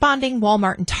are responding,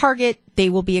 Walmart and Target, they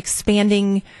will be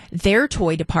expanding their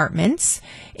toy departments.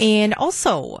 And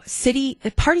also,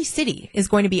 Party City is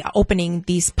going to be opening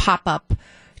these pop-up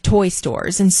toy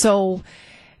stores. And so,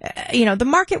 the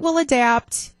market will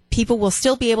adapt. People will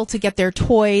still be able to get their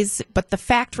toys, but the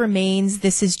fact remains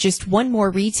this is just one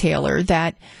more retailer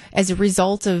that, as a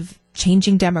result of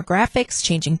changing demographics,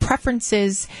 changing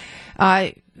preferences,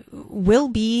 will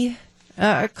be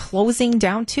closing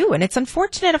down too. And it's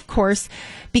unfortunate, of course,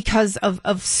 because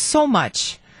of so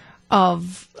much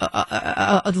of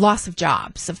a loss of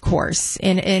jobs, of course,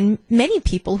 and many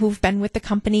people who've been with the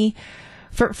company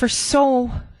for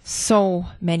so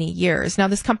many years. Now,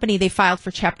 this company, they filed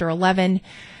for Chapter 11,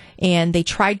 and they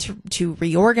tried to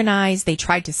reorganize. They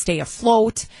tried to stay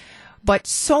afloat. But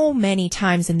so many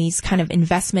times in these kind of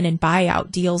investment and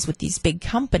buyout deals with these big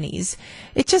companies,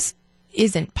 it just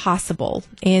isn't possible.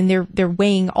 And they're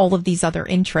weighing all of these other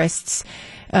interests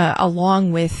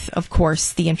along with, of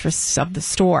course, the interests of the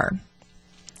store.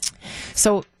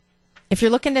 So if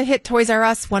you're looking to hit Toys R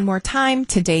Us one more time,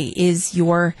 today is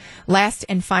your last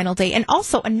and final day. And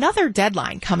also another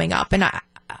deadline coming up. And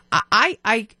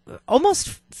I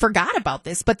almost forgot about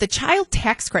this, but the child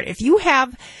tax credit, if you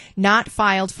have not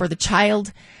filed for the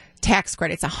child tax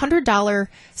credit, it's $100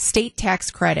 state tax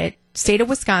credit, state of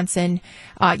Wisconsin.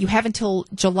 You have until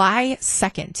July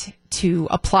 2nd to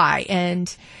apply.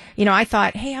 And, I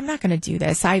thought, hey, I'm not going to do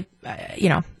this. I'm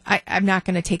not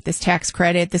going to take this tax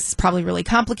credit. This is probably really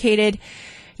complicated.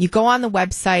 You go on the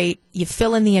website, you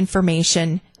fill in the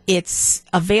information. It's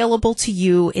available to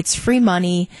you. It's free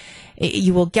money.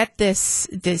 You will get the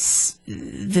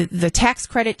tax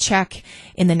credit check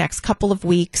in the next couple of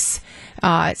weeks.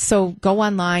 So go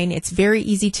online. It's very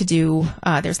easy to do.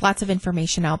 There's lots of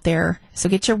information out there. So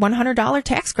get your $100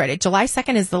 tax credit. July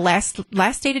 2nd is the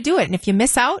last day to do it. And if you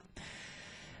miss out,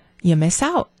 you miss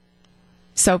out.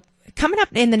 So coming up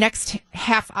in the next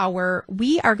half hour,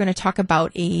 we are going to talk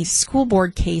about a school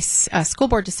board case, a school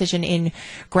board decision in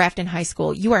Grafton High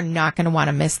School. You are not going to want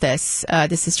to miss this.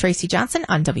 This is Tracy Johnson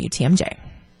on WTMJ.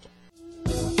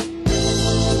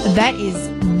 That is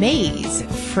Maze,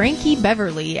 Frankie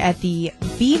Beverly at the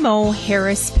BMO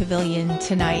Harris Pavilion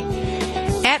tonight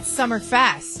at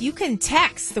Summerfest. You can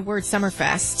text the word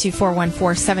Summerfest to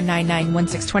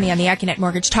 414-799-1620 on the AccuNet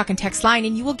Mortgage Talk and Text line,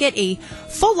 and you will get a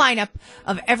full lineup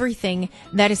of everything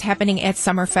that is happening at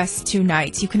Summerfest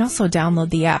tonight. You can also download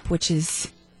the app, which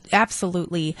is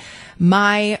absolutely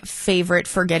my favorite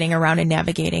for getting around and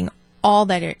navigating all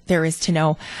that there is to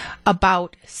know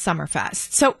about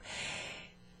Summerfest. So,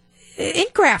 in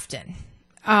Grafton,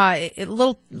 a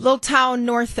little town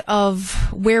north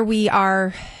of where we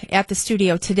are at the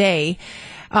studio today,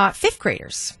 fifth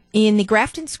graders in the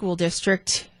Grafton School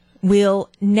District will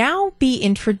now be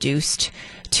introduced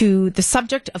to the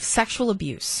subject of sexual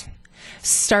abuse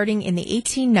starting in the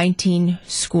 18-19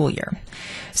 school year.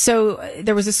 So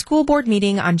there was a school board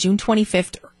meeting on June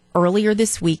 25th earlier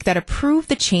this week that approved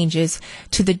the changes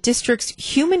to the district's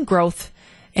human growth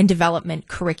and development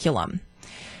curriculum.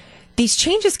 These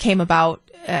changes came about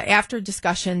after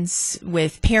discussions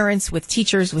with parents, with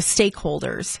teachers, with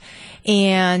stakeholders.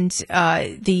 And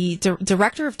the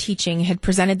director of teaching had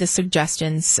presented the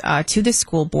suggestions to the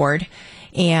school board,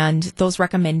 and those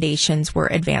recommendations were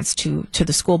advanced to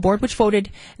the school board, which voted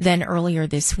then earlier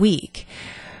this week.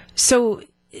 So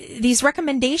these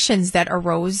recommendations that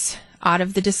arose out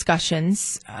of the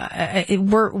discussions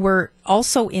were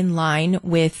also in line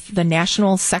with the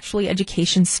national sexually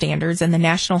education standards and the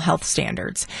national health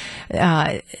standards,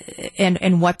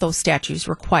 and what those statutes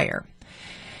require.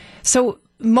 So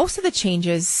most of the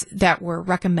changes that were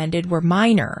recommended were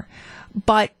minor,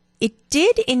 but it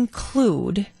did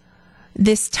include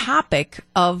this topic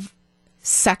of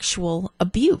sexual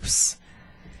abuse.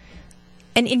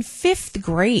 And in 5th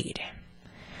grade.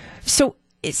 So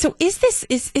is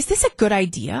this a good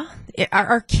idea?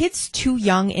 Are kids too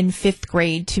young in 5th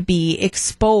grade to be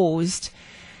exposed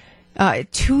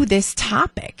to this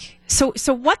topic? So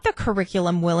what the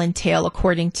curriculum will entail,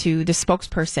 according to the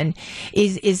spokesperson,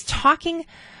 is talking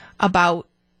about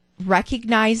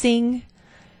recognizing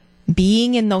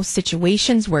being in those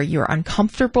situations where you're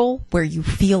uncomfortable, where you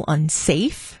feel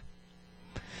unsafe,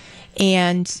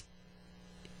 and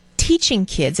teaching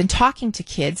kids and talking to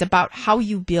kids about how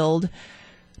you build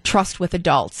trust with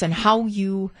adults and how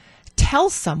you tell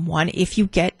someone if you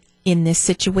get in this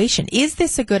situation. Is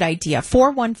this a good idea?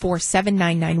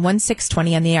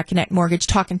 414-799-1620 on the Acunet Mortgage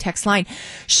Talk and Text line.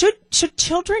 Should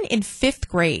children in 5th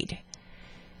grade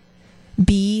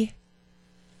be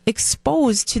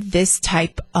exposed to this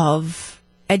type of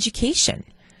education,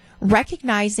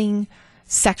 recognizing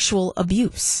sexual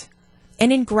abuse?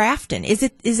 And in Grafton, is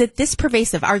it this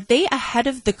pervasive? Are they ahead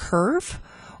of the curve,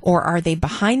 or are they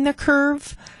behind the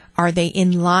curve? Are they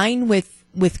in line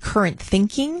with current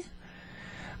thinking?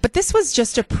 But this was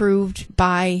just approved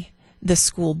by the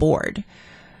school board,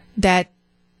 that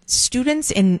students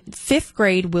in 5th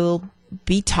grade will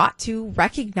be taught to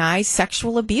recognize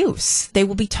sexual abuse. They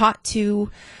will be taught to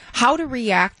how to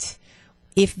react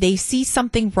if they see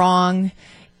something wrong,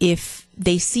 if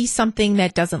they see something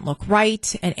that doesn't look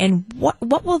right, and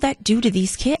what will that do to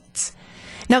these kids?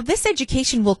 Now, this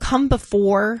education will come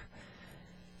before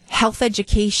health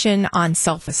education on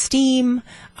self-esteem,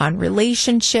 on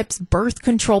relationships, birth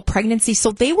control, pregnancy.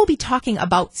 So they will be talking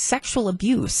about sexual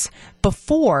abuse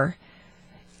before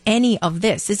any of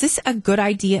this. Is this a good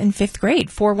idea in 5th grade?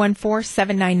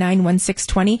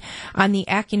 414-799-1620 on the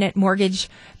Acunet Mortgage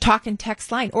Talk and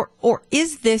Text line. Or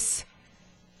is this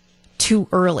too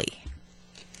early?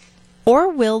 Or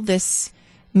will this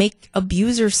make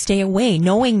abusers stay away,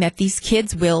 knowing that these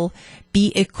kids will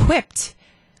be equipped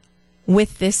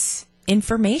with this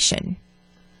information?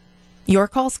 Your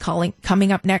calls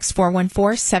coming up next,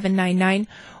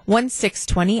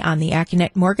 414-799-1620 on the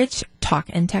Acunet Mortgage Talk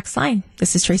and Text line.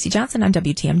 This is Tracy Johnson on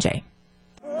WTMJ.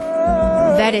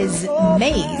 That is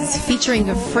Maze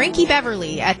featuring Frankie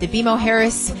Beverly at the BMO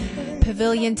Harris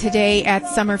Pavilion today at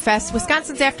Summerfest.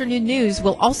 Wisconsin's Afternoon News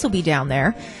will also be down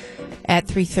there at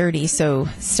 3:30. So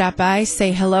stop by,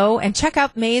 say hello, and check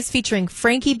out Maze featuring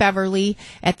Frankie Beverly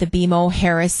at the BMO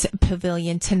Harris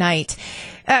Pavilion tonight.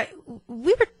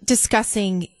 We were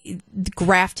discussing the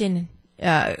Grafton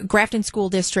School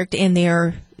District and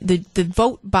the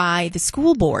vote by the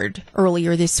school board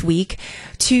earlier this week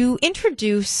to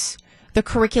introduce the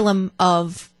curriculum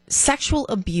of sexual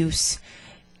abuse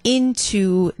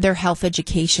into their health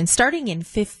education starting in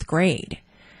 5th grade.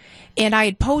 And I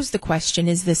had posed the question,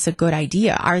 is this a good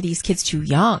idea? Are these kids too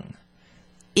young?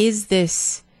 Is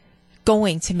this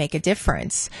going to make a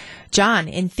difference? John,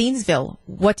 in Thiensville,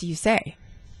 what do you say?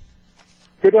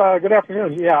 Good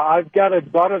afternoon. Yeah, I've got a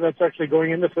daughter that's actually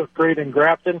going into 5th grade in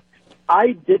Grafton.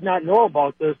 I did not know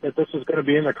about this, that this was going to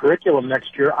be in the curriculum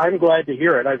next year. I'm glad to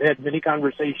hear it. I've had many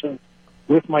conversations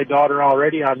with my daughter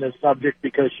already on this subject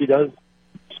because she does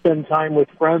spend time with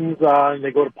friends and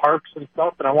they go to parks and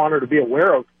stuff, and I want her to be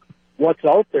aware of what's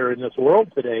out there in this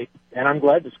world today, and I'm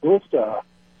glad the school's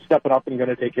stepping up and going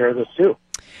to take care of this too.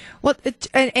 Well,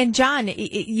 and John,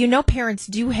 you know, parents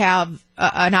do have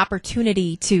an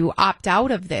opportunity to opt out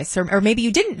of this, or maybe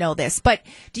you didn't know this, but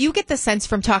do you get the sense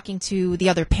from talking to the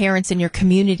other parents in your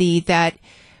community that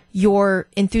your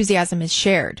enthusiasm is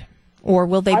shared, or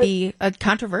will they be a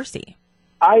controversy?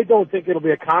 I don't think it'll be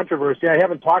a controversy. I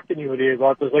haven't talked to anybody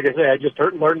about this. Like I say, I just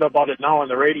learned about it now on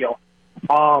the radio.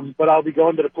 But I'll be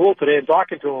going to the pool today and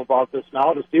talking to them about this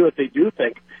now to see what they do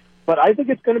think. But I think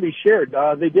it's going to be shared.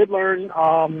 They did learn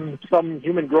some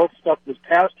human growth stuff this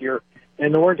past year,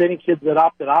 and there weren't any kids that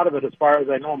opted out of it as far as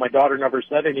I know. My daughter never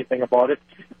said anything about it.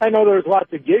 I know there was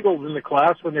lots of giggles in the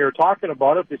class when they were talking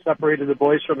about it. They separated the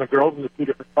boys from the girls in the 2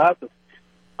 different classes.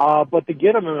 But to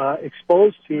get them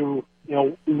exposed to,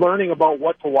 learning about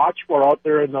what to watch for out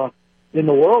there in the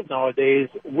world nowadays,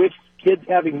 with kids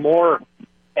having more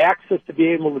access to be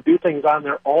able to do things on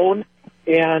their own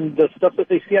and the stuff that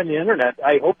they see on the internet.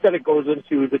 I hope that it goes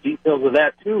into the details of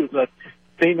that too, that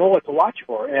they know what to watch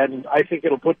for, and I think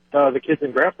it'll put the kids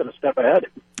in Grafton a step ahead.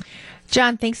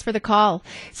 John, thanks for the call.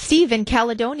 Steve in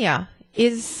Caledonia,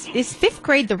 is fifth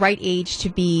grade the right age to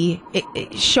be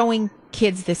showing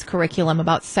kids this curriculum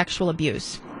about sexual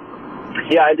abuse?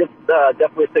 Yeah, I just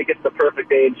definitely think it's the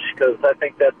perfect age, because I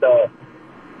think that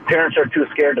parents are too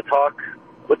scared to talk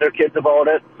with their kids about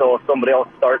it. So if somebody else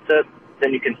starts it,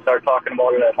 then you can start talking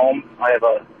about it at home. I have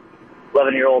a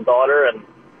 11-year-old daughter and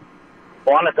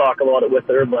want to talk about it with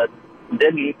her, but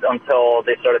didn't until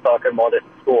they started talking about it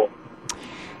in school.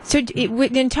 So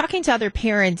in talking to other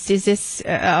parents, is this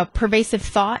a pervasive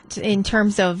thought in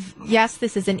terms of, yes,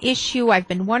 this is an issue, I've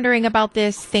been wondering about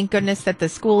this, thank goodness that the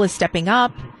school is stepping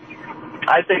up?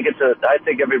 I think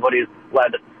everybody's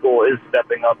glad that the school is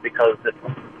stepping up, because it's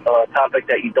a topic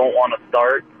that you don't want to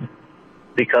start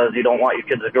because you don't want your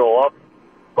kids to grow up.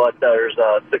 But there's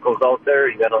sickos out there.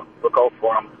 You got to look out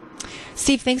for them.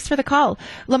 Steve, thanks for the call.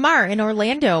 Lamar in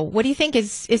Orlando, what do you think?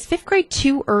 Is fifth grade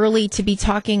too early to be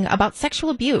talking about sexual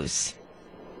abuse?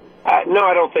 No,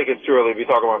 I don't think it's too early to be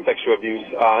talking about sexual abuse.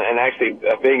 And actually,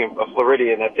 being a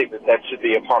Floridian, I think that should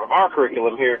be a part of our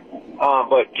curriculum here.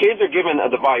 But kids are given a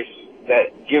device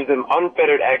that gives them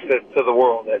unfettered access to the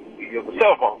world, the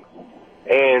cell phone.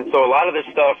 And so a lot of this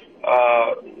stuff,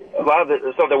 a lot of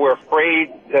the stuff that we're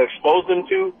afraid to expose them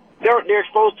to, they're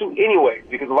exposed to anyway,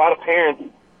 because a lot of parents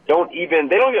don't even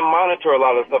monitor a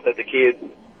lot of the stuff that the kids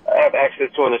have access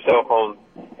to on their cell phones.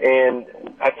 And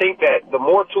I think that the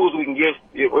more tools we can give,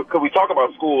 because we talk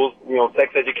about schools,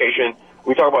 sex education,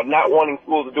 we talk about not wanting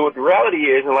schools to do it. The reality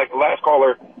is, and like the last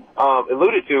caller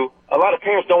alluded to, a lot of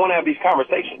parents don't want to have these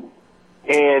conversations.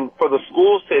 And for the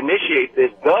schools to initiate this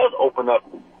does open up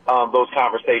those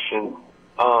conversations,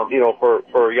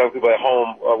 for young people at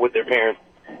home with their parents.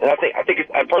 And I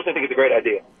personally think it's a great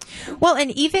idea. Well,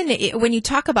 and even when you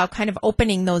talk about kind of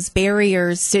opening those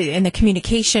barriers in the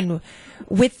communication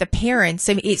with the parents,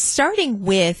 I mean, it's starting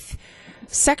with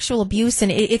sexual abuse,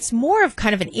 and it's more of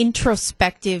kind of an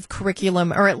introspective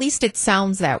curriculum, or at least it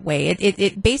sounds that way.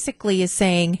 It basically is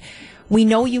saying, we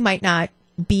know you might not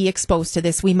be exposed to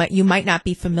this, you might not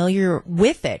be familiar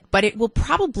with it, but it will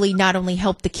probably not only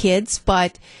help the kids,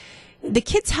 but the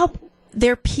kids help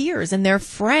their peers and their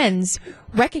friends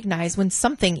recognize when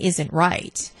something isn't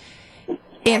right.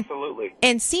 Absolutely.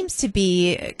 And seems to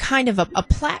be kind of a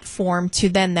platform to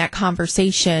then that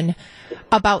conversation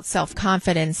about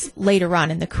self-confidence later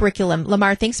on in the curriculum.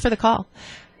 Lamar, thanks for the call.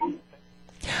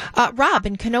 Rob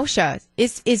in Kenosha,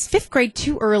 is fifth grade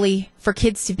too early for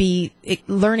kids to be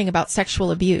learning about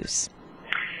sexual abuse?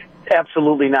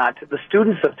 Absolutely not. The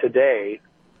students of today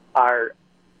are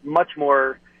much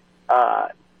more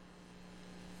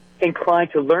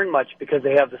inclined to learn much because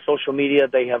they have the social media,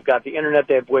 they have got the internet,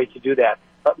 they have ways to do that.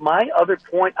 But my other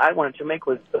point I wanted to make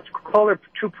was the caller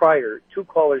two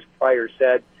callers prior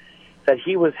said that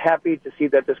he was happy to see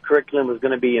that this curriculum was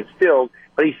going to be instilled,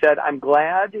 but he said, I'm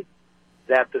glad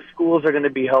that the schools are going to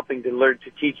be helping to learn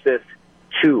to teach this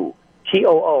too,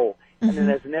 T-O-O. Mm-hmm. And then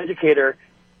as an educator,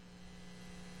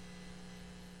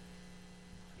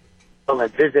 I'll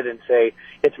visit and say,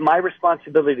 it's my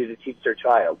responsibility to teach their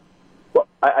child. Well,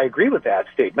 I agree with that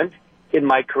statement in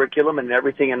my curriculum and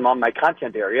everything in my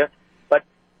content area, but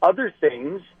other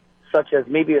things, such as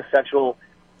maybe a sexual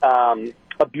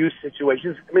abuse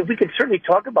situations, I mean, we can certainly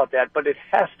talk about that, but it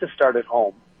has to start at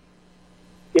home.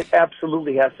 It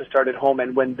absolutely has to start at home.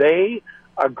 And when they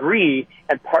agree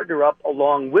and partner up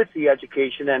along with the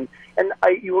education, and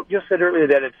you just said earlier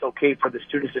that it's okay for the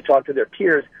students to talk to their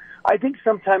peers, I think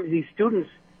sometimes these students,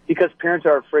 because parents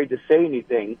are afraid to say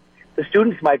anything, the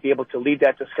students might be able to lead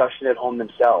that discussion at home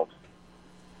themselves.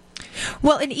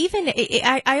 Well, and even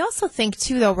I also think,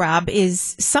 too, though, Rob,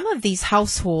 is some of these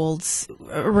households,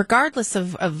 regardless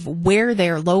of where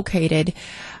they're located,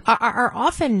 are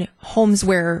often homes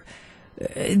where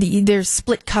there's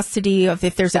split custody of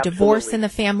if there's a divorce in the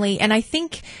family. And I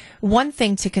think one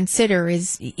thing to consider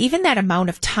is even that amount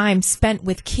of time spent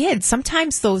with kids.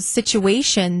 Sometimes those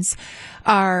situations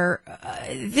are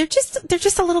they're just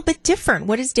a little bit different.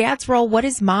 What is dad's role? What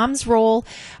is mom's role?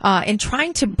 And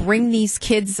trying to bring these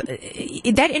kids,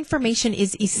 that information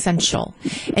is essential,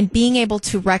 and being able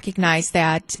to recognize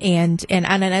that. And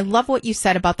I love what you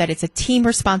said about that. It's a team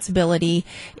responsibility.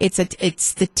 It's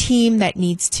the team that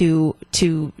needs to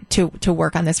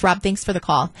work on this. Rob, thanks for the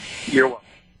call. You're welcome.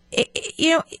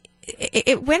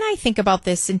 When I think about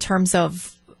this in terms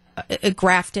of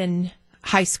Grafton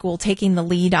High School taking the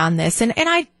lead on this, and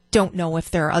I don't know if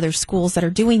there are other schools that are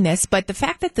doing this, but the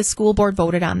fact that the school board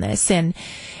voted on this and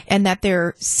that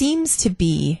there seems to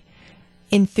be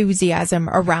enthusiasm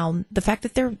around the fact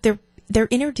that they're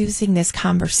introducing this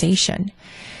conversation,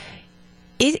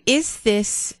 Is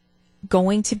this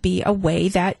going to be a way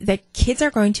that kids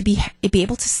are going to be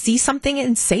able to see something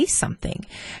and say something?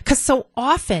 Because so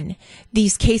often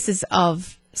these cases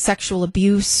of sexual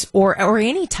abuse or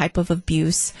any type of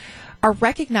abuse are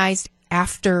recognized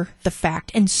after the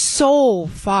fact and so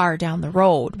far down the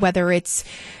road, whether it's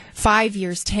 5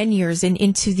 years, 10 years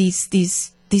into these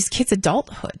kids'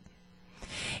 adulthood.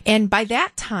 And by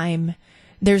that time,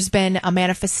 there's been a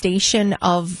manifestation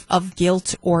of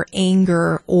guilt or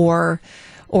anger or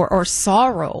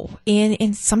sorrow,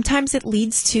 and sometimes it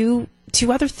leads to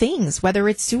other things, whether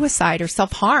it's suicide or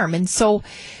self-harm. And so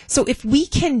if we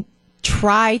can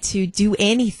try to do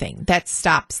anything that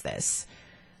stops this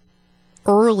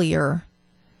earlier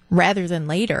rather than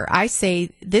later, I say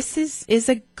this is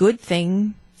a good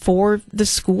thing for the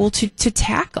school to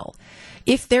tackle,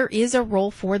 if there is a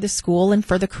role for the school and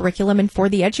for the curriculum and for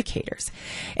the educators.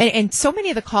 And so many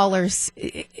of the callers,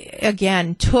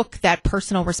 again, took that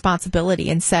personal responsibility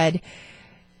and said,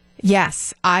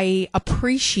 yes, I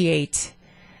appreciate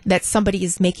that somebody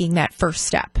is making that first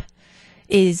step,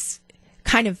 is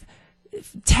kind of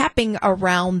tapping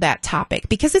around that topic,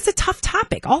 because it's a tough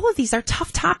topic. All of these are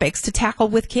tough topics to tackle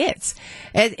with kids.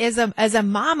 As a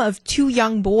mom of 2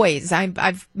 young boys,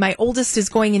 my oldest is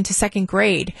going into 2nd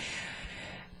grade.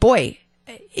 Boy,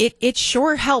 it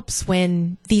sure helps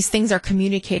when these things are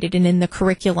communicated and in the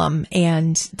curriculum,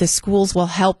 and the schools will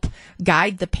help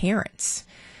guide the parents.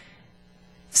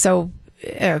 So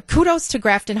kudos to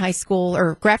Grafton High School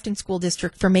or Grafton School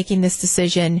District for making this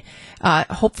decision.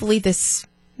 Hopefully this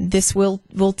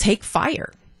will take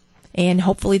fire, and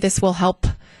hopefully this will help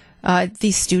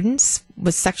these students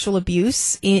with sexual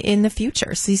abuse in the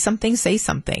future. See something, say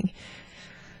something.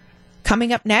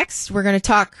 Coming up next, we're going to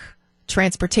talk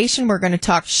transportation. We're going to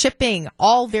talk shipping,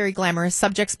 all very glamorous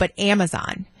subjects, but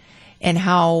Amazon and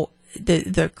how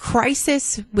the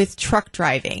crisis with truck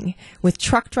driving, with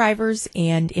truck drivers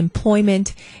and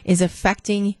employment, is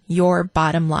affecting your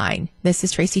bottom line. This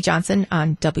is Tracy Johnson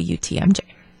on WTMJ.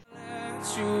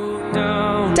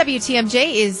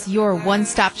 WTMJ is your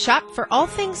one-stop shop for all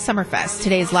things Summerfest.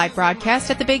 Today's live broadcast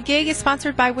at the Big Gig is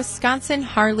sponsored by Wisconsin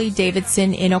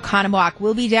Harley-Davidson in Oconomowoc.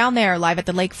 We'll be down there live at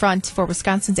the lakefront for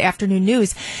Wisconsin's afternoon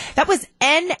news. That was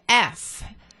NF,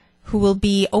 who will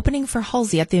be opening for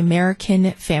Halsey at the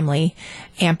American Family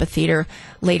Amphitheater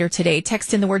later today.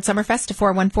 Text in the word Summerfest to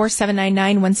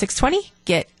 414-799-1620.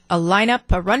 Get a lineup,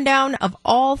 a rundown of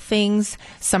all things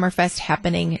Summerfest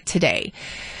happening today.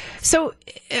 So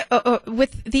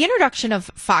with the introduction of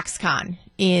Foxconn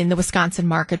in the Wisconsin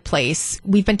marketplace,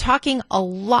 we've been talking a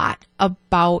lot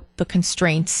about the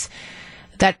constraints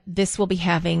that this will be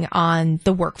having on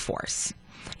the workforce,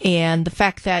 and the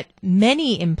fact that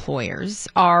many employers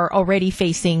are already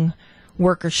facing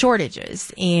worker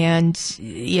shortages. And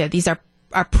these are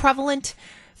prevalent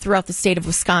throughout the state of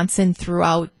Wisconsin,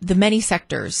 throughout the many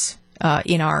sectors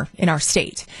in our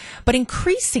state. But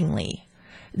increasingly,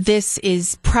 this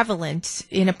is prevalent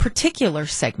in a particular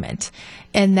segment,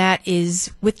 and that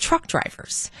is with truck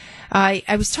drivers. I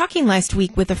was talking last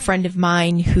week with a friend of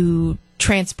mine who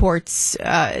transports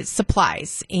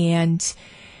supplies, and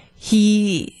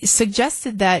he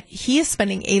suggested that he is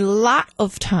spending a lot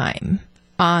of time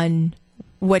on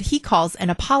what he calls an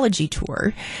apology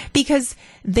tour, because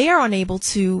they are unable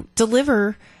to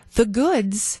deliver the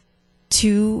goods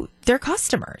to their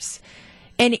customers.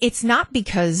 And it's not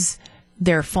because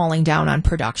they're falling down on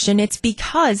production. It's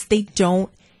because they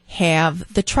don't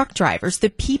have the truck drivers,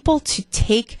 the people to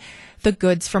take the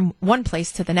goods from one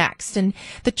place to the next. And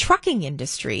the trucking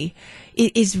industry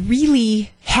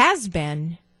has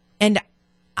been, and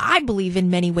I believe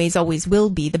in many ways always will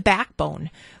be, the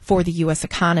backbone for the U.S.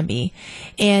 economy.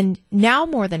 And now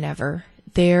more than ever,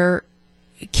 they're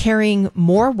carrying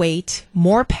more weight,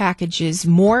 more packages,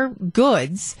 more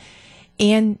goods,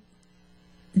 and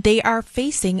they are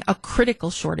facing a critical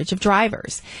shortage of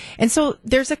drivers. And so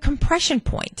there's a compression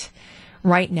point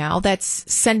right now that's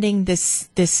sending this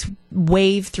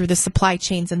wave through the supply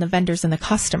chains and the vendors and the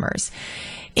customers.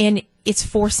 And it's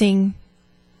forcing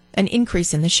an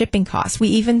increase in the shipping costs. We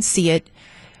even see it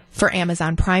for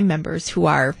Amazon Prime members who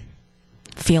are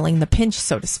feeling the pinch,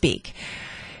 so to speak.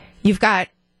 You've got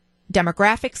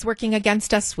demographics working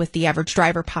against us, with the average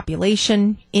driver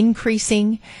population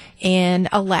increasing and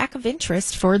a lack of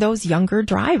interest for those younger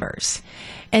drivers.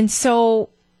 And so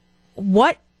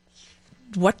what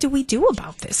do we do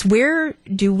about this? Where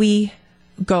do we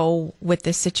go with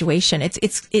this situation?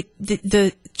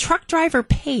 The truck driver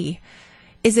pay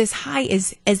is as high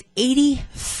as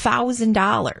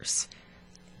 $80,000.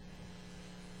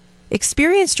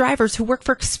 experienced drivers who work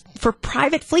for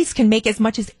private fleets can make as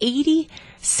much as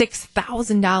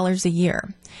 $86,000 a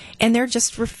year. And they're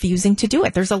just refusing to do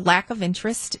it. There's a lack of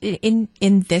interest in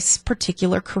this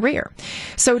particular career.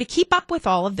 So to keep up with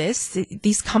all of this,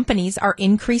 these companies are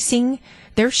increasing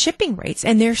their shipping rates,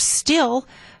 and they're still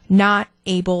not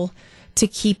able to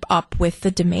keep up with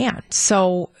the demand.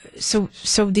 So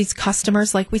these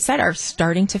customers, like we said, are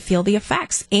starting to feel the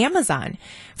effects. Amazon,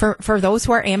 for those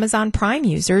who are Amazon Prime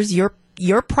users,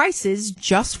 your prices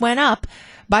just went up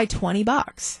by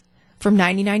 $20 from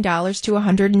 $99 to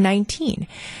 $119.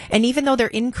 And even though they're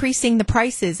increasing the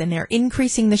prices and they're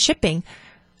increasing the shipping,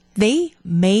 they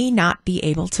may not be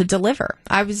able to deliver.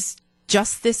 I was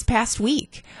just this past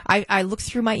week, I looked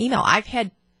through my email. I've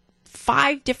had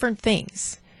 5 different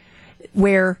things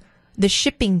where the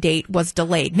shipping date was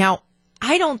delayed. Now,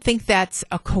 I don't think that's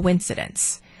a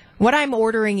coincidence. What I'm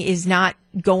ordering is not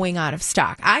going out of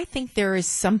stock. I think there is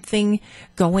something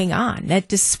going on, that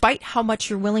despite how much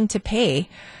you're willing to pay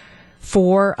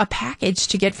for a package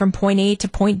to get from point A to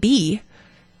point B,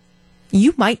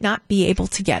 you might not be able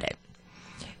to get it.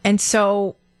 And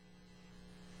so,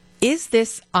 is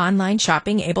this online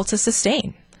shopping able to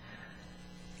sustain?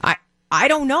 I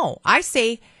don't know. I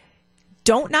say,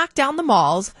 don't knock down the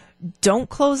malls, don't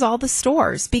close all the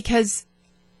stores, because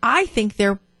I think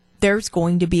there's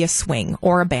going to be a swing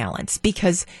or a balance,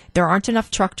 because there aren't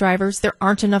enough truck drivers, there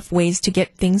aren't enough ways to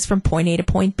get things from point A to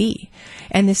point B.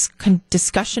 And this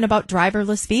discussion about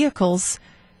driverless vehicles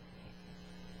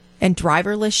and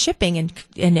driverless shipping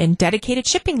and dedicated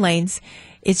shipping lanes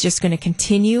is just going to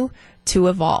continue to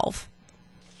evolve.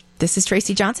 This is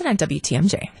Tracy Johnson on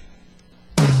WTMJ.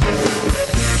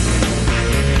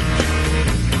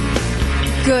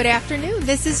 Good afternoon.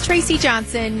 This is Tracy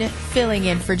Johnson filling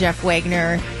in for Jeff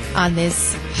Wagner on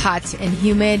this hot and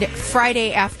humid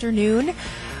Friday afternoon.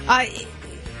 I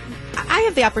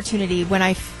have the opportunity when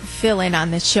I fill in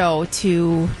on this show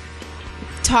to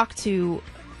talk to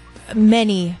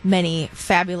many, many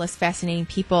fabulous, fascinating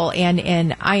people,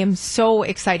 and I am so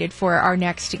excited for our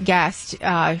next guest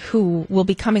who will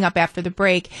be coming up after the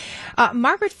break.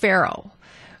 Margaret Farrow,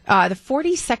 the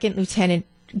 42nd Lieutenant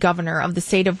Governor of the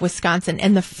state of Wisconsin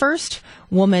and the first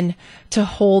woman to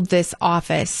hold this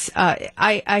office.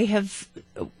 I have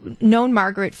known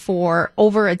Margaret for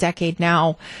over a decade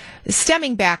now,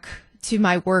 stemming back to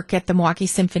my work at the Milwaukee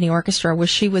Symphony Orchestra, where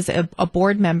she was a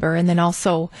board member, and then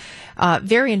also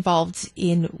very involved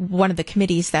in one of the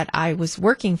committees that I was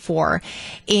working for.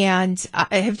 And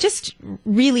I have just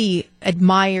really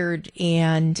admired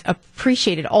and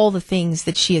appreciated all the things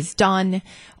that she has done,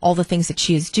 all the things that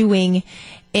she is doing,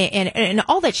 and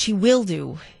all that she will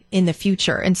do in the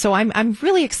future. And so I'm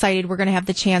really excited. We're going to have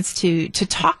the chance to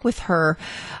talk with her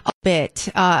a bit.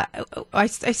 I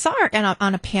saw her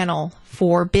on a panel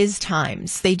for Biz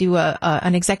Times. They do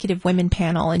an executive women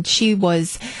panel, and she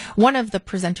was one of the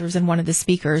presenters and one of the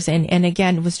speakers, and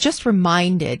again was just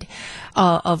reminded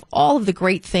of all of the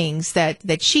great things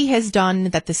that she has done,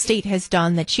 that the state has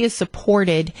done, that she has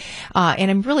supported,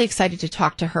 and I'm really excited to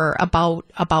talk to her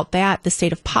about that, the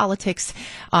state of politics,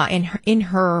 and in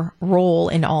her role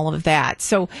in all of that.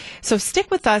 So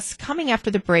stick with us. Coming after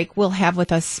the break, we'll have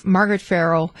with us Margaret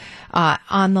Farrow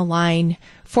on the line,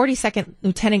 42nd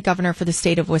Lieutenant Governor for the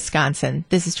state of Wisconsin.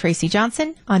 This is Tracy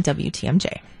Johnson on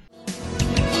WTMJ.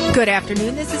 Good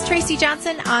afternoon. This is Tracy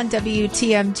Johnson on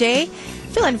WTMJ,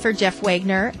 filling for Jeff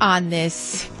Wagner on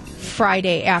this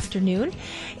Friday afternoon.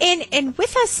 And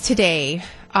with us today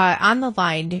on the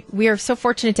line, we are so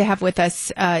fortunate to have with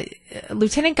us former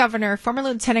Lieutenant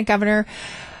Governor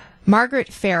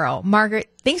Margaret Farrow. Margaret,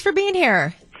 thanks for being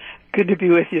here. Good to be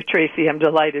with you, Tracy. I'm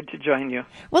delighted to join you.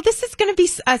 Well, this is going to be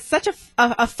such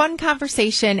a fun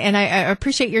conversation, and I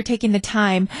appreciate your taking the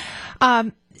time.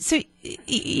 So,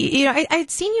 I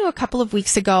had seen you a couple of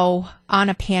weeks ago on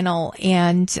a panel,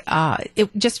 and I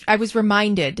was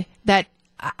reminded that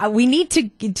we need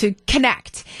to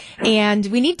connect, and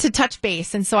we need to touch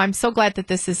base, and so I'm so glad that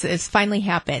this is finally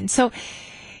happened. So,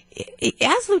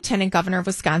 as Lieutenant Governor of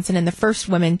Wisconsin and the first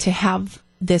woman to have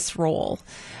this role,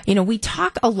 we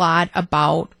talk a lot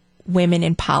about women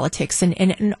in politics,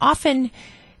 and often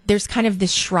there's kind of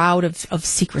this shroud of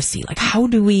secrecy. Like, how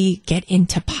do we get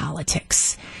into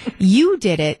politics? You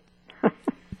did it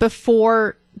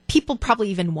before people probably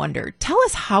even wondered. Tell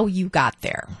us how you got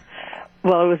there.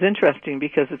 Well, it was interesting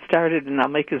because it started, and I'll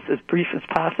make this as brief as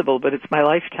possible, but it's my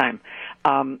lifetime.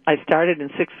 I started in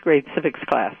 6th grade civics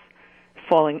class,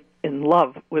 falling in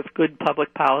love with good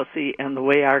public policy and the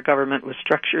way our government was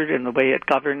structured and the way it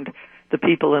governed the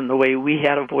people and the way we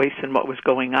had a voice in what was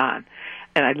going on.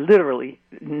 And I literally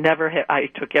never had, I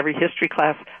took every history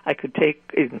class I could take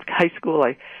in high school.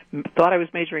 I thought I was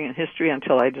majoring in history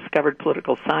until I discovered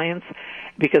political science,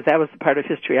 because that was the part of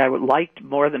history I liked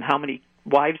more than how many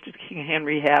wives did King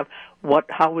Henry have,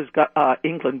 how was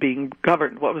England being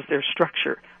governed, what was their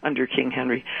structure under King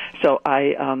Henry. So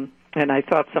I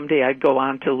thought someday I'd go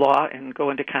on to law and go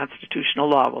into constitutional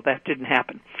law. Well, that didn't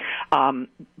happen.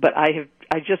 But I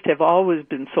just have always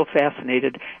been so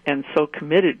fascinated and so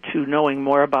committed to knowing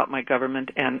more about my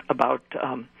government and about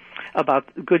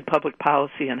good public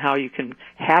policy and how you can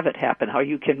have it happen, how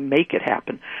you can make it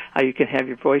happen, how you can have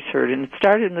your voice heard. And it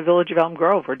started in the village of Elm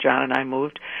Grove, where John and I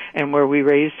moved, and where we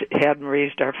had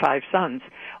raised our 5 sons,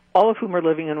 all of whom are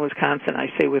living in Wisconsin,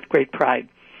 I say with great pride.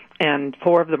 And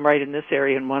 4 of them right in this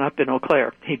area and 1 up in Eau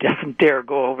Claire. He doesn't dare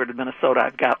go over to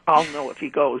Minnesota. I'll know if he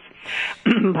goes.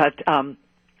 But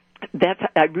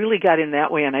I really got in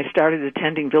that way, and I started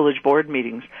attending village board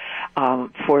meetings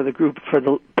for the group, for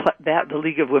the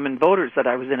League of Women Voters that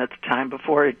I was in at the time,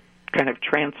 before it kind of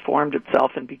transformed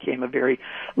itself and became a very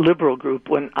liberal group.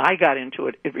 When I got into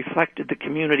it, it reflected the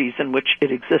communities in which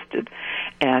it existed.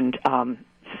 And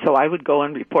so I would go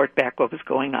and report back what was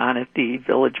going on at the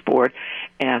village board,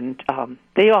 and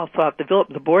they all thought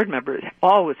the board members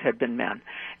always had been men.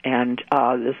 And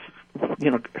I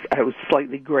was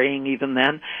slightly graying even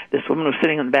then. This woman was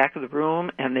sitting in the back of the room,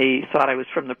 and they thought I was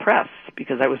from the press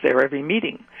because I was there every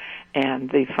meeting. And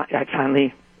I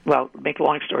finally, make a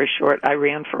long story short, I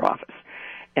ran for office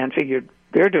and figured,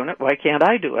 they're doing it, why can't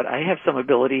I do it? I have some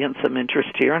ability and some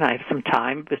interest here, and I have some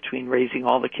time between raising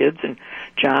all the kids, and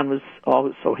John was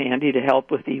always so handy to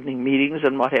help with evening meetings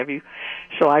and what have you.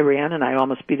 So I ran, and I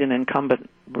almost beat an incumbent.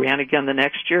 Ran again the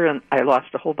next year, and I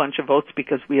lost a whole bunch of votes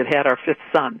because we had our 5th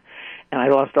son. And I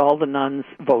lost all the nuns'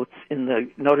 votes in the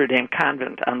Notre Dame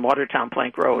convent on Watertown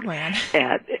Plank Road. Oh,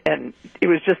 and it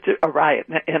was just a riot.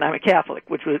 And I'm a Catholic,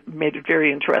 which made it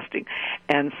very interesting.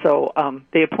 And so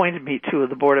they appointed me to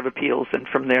the Board of Appeals, and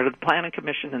from there to the Planning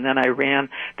Commission, and then I ran.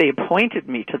 They appointed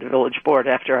me to the village board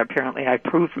after apparently I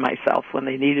proved myself when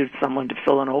they needed someone to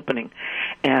fill an opening.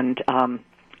 And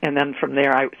then from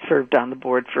there, I served on the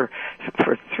board for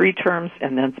 3 terms,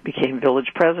 and then became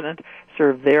village president,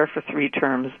 served there for 3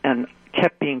 terms, and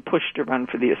kept being pushed to run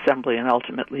for the assembly, and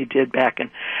ultimately did back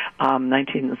in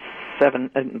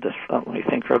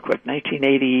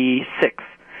 1986.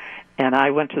 And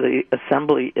I went to the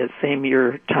assembly the same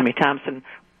year Tommy Thompson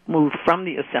moved from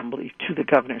the assembly to the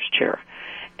governor's chair.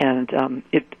 And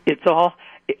it's all...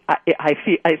 I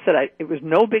said it was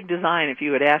no big design. If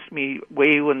you had asked me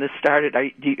way when this started, are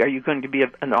you going to be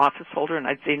an office holder? And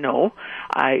I'd say no.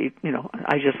 I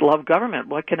just love government.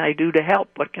 What can I do to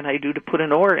help? What can I do to put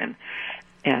an oar in?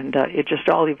 And it just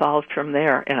all evolved from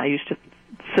there. And I used to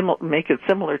make it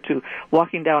similar to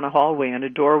walking down a hallway, and a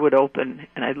door would open,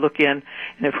 and I'd look in,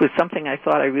 and if it was something I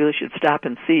thought I really should stop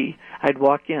and see, I'd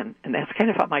walk in. And that's kind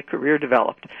of how my career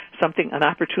developed. An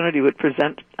opportunity would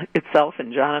present itself,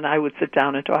 and John and I would sit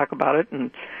down and talk about it,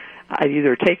 and I'd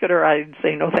either take it or I'd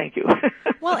say no thank you.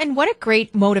 Well, and what a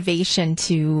great motivation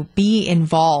to be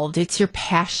involved. It's your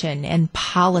passion and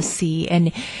policy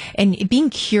and being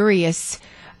curious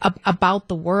about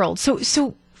the world.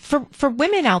 So for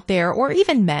women out there, or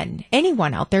even men,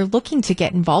 anyone out there looking to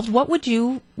get involved, what would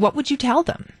you tell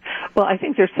them? Well, I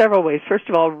think there's several ways. First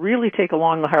of all, really take a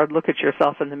long, hard look at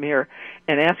yourself in the mirror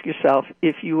and ask yourself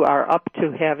if you are up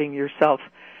to having yourself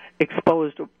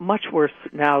exposed much worse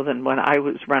now than when I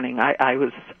was running. I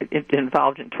was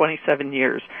involved in 27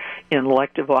 years in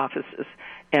elective offices,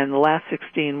 and the last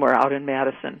 16 were out in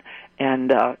Madison.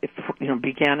 And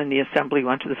began in the assembly,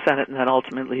 went to the Senate, and then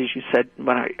ultimately, as you said,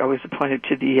 when I was appointed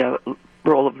to the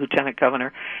role of lieutenant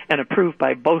governor and approved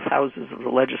by both houses of the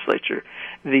legislature.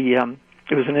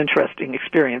 It was an interesting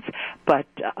experience, but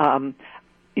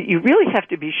you really have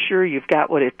to be sure you've got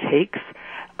what it takes.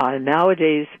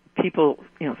 Nowadays, people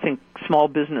think small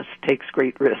business takes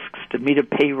great risks to meet a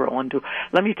payroll and do.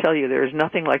 Let me tell you, there is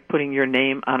nothing like putting your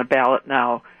name on a ballot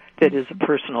now that is a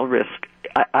personal risk.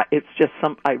 It's just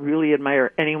I really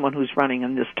admire anyone who's running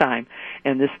in this time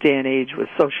and this day and age with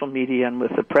social media and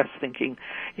with the press thinking,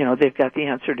 they've got the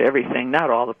answer to everything. Not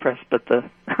all the press, but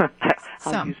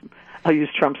I'll use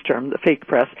Trump's term, the fake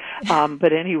press.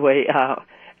 But anyway,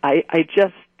 I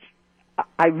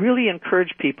really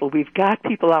encourage people. We've got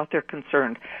people out there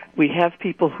concerned. We have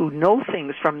people who know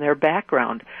things from their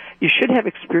background. You should have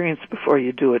experience before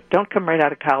you do it. Don't come right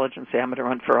out of college and say, I'm going to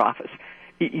run for office.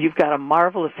 You've got a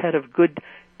marvelous head of good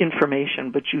information,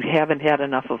 but you haven't had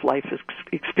enough of life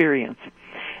experience.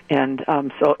 And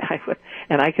so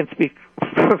I can speak,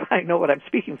 I know what I'm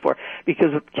speaking for, because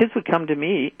kids would come to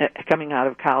me coming out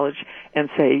of college and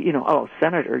say, oh,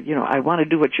 Senator, I want to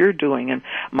do what you're doing, and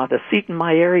the seat in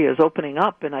my area is opening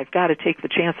up, and I've got to take the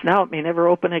chance now. It may never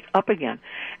open it up again.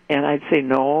 And I'd say,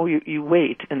 no, you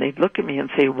wait. And they'd look at me and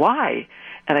say, why?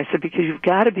 And I said, because you've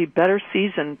got to be better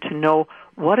seasoned to know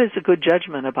what is a good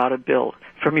judgment about a bill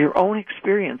from your own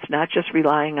experience, not just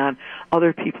relying on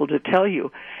other people to tell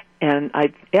you. And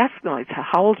I'd ask them, I'd say,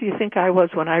 how old do you think I was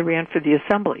when I ran for the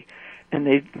assembly? And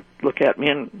they'd look at me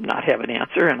and not have an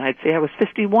answer, and I'd say I was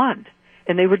 51.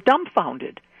 And they were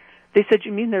dumbfounded. They said,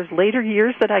 you mean there's later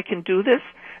years that I can do this?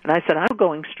 And I said, I'm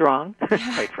going strong.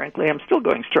 Quite frankly, I'm still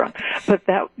going strong. But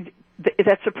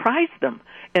that surprised them.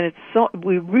 And it's so,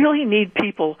 we really need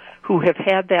people who have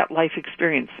had that life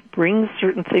experience. Bring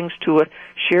certain things to it.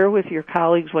 Share with your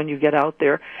colleagues when you get out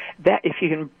there. That if you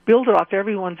can build it off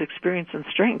everyone's experience and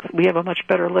strength, we have a much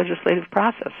better legislative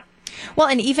process. Well,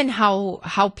 and even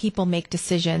how people make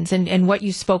decisions, and what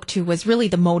you spoke to was really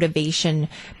the motivation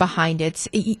behind it.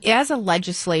 As a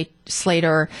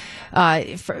legislator,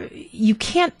 you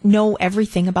can't know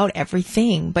everything about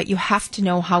everything, but you have to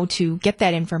know how to get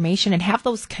that information and have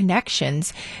those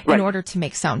connections in order to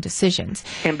make sound decisions.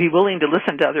 And be willing to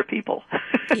listen to other people.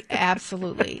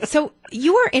 Absolutely. So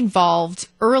you were involved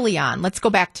early on. Let's go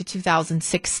back to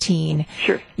 2016.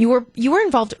 Sure. You were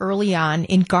involved early on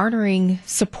in garnering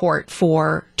support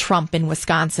for Trump in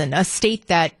Wisconsin, a state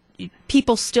that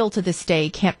people still to this day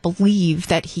can't believe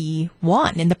that he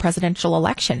won in the presidential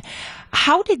election.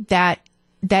 How did that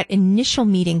initial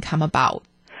meeting come about?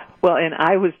 Well, and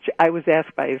I was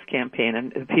asked by his campaign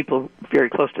and people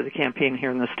very close to the campaign here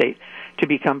in the state to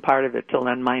become part of it, to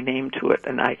lend my name to it,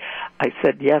 and I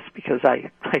said yes, because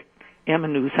I am a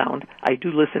news hound. I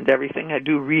do listen to everything. I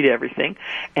do read everything,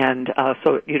 and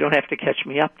so you don't have to catch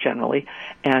me up generally.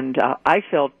 And I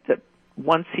felt that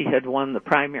once he had won the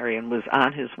primary and was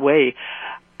on his way,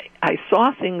 I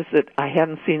saw things that I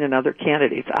hadn't seen in other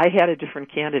candidates. I had a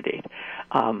different candidate.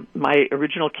 My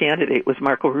original candidate was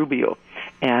Marco Rubio,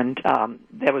 and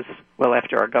that was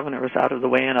after our governor was out of the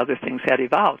way and other things had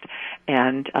evolved.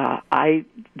 And I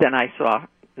saw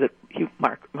that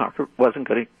Marco wasn't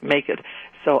going to make it.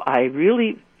 So I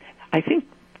think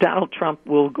Donald Trump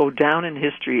will go down in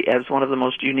history as one of the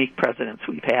most unique presidents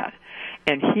we've had.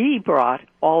 And he brought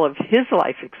all of his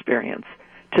life experience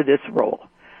to this role.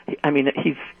 I mean,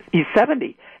 he's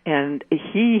 70, and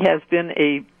he has been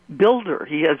a builder.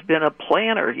 He has been a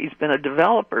planner. He's been a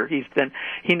developer.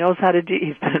 He knows how to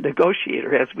he's been a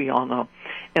negotiator, as we all know.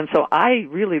 And so I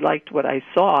really liked what I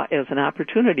saw as an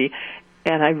opportunity,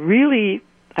 and I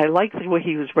liked the way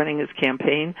he was running his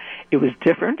campaign. It was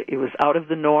different. It was out of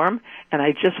the norm, and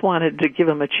I just wanted to give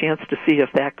him a chance to see if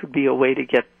that could be a way to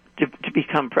get to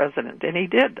become president, and he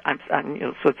did.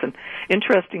 So it's an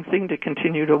interesting thing to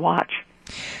continue to watch.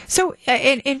 So,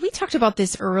 and we talked about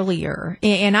this earlier,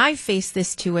 and I face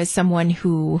this too as someone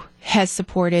who has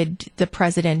supported the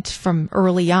president from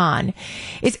early on,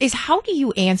 is how do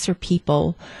you answer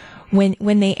people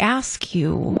when they ask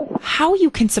you how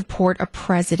you can support a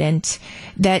president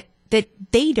that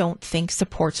they don't think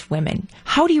supports women?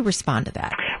 How do you respond to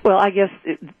that? Well, I guess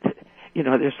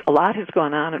there's a lot has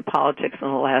gone on in politics in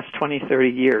the last 20, 30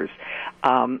 years.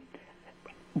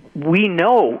 We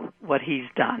know what he's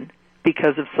done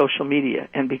because of social media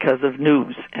and because of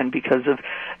news and because of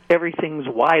everything's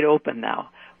wide open now.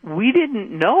 We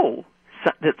didn't know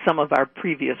that some of our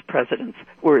previous presidents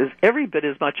were every bit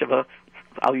as much of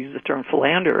I'll use the term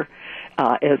philanderer,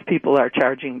 as people are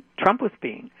charging Trump with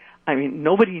being. I mean,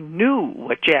 nobody knew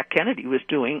what Jack Kennedy was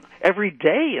doing every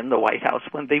day in the White House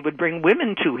when they would bring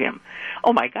women to him.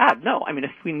 Oh my God, no. I mean,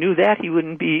 if we knew that, he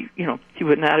wouldn't be, he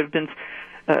would not have been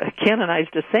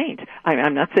canonized a saint.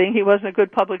 I'm not saying he wasn't a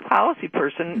good public policy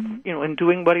person, in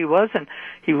doing what he was, and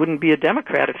he wouldn't be a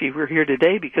Democrat if he were here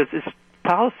today because his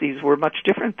policies were much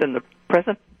different than the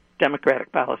present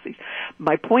Democratic policies.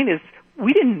 My point is,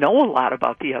 we didn't know a lot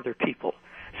about the other people.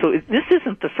 So this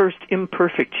isn't the first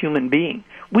imperfect human being.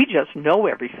 We just know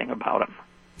everything about him.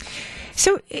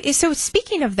 So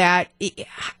speaking of that,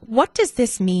 what does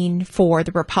this mean for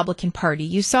the Republican Party?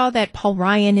 You saw that Paul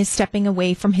Ryan is stepping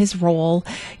away from his role.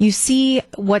 You see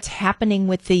what's happening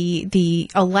with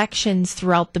the elections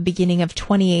throughout the beginning of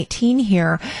 2018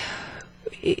 here.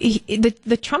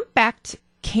 The Trump-backed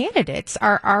candidates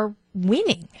are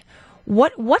winning.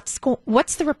 What's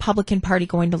the Republican Party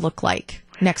going to look like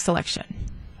next election?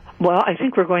 Well, I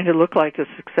think we're going to look like a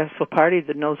successful party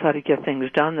that knows how to get things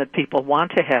done that people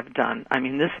want to have done. I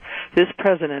mean, this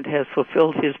president has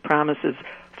fulfilled his promises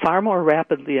far more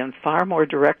rapidly and far more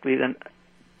directly than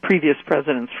previous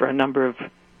presidents for a number of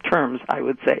terms, I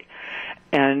would say.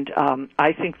 And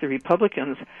I think the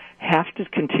Republicans have to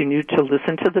continue to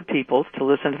listen to the people, to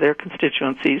listen to their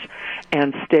constituencies,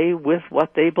 and stay with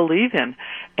what they believe in.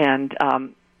 And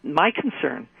my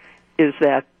concern is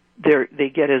that they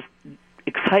get as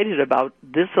excited about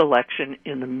this election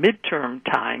in the midterm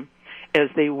time as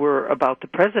they were about the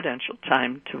presidential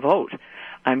time to vote.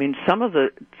 I mean, some of the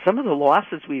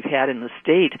losses we've had in the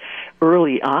state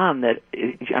early on, that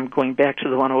I'm going back to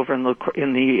the one over in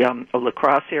the La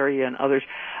Crosse area and others.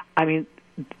 I mean,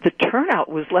 the turnout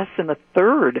was less than a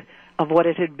third of what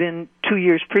it had been 2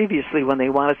 years previously, when they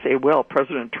want to say, well,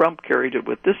 President Trump carried it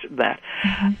with this and that.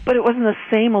 Mm-hmm. But it wasn't the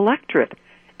same electorate.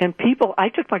 And I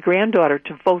took my granddaughter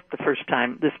to vote the first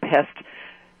time this past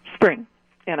spring.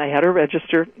 And I had her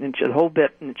register, and the whole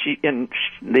bit, and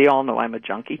they all know I'm a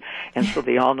junkie, and so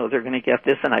they all know they're going to get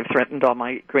this, and I've threatened all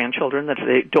my grandchildren that if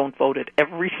they don't vote at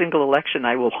every single election,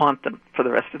 I will haunt them for the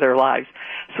rest of their lives.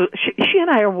 So she and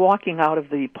I are walking out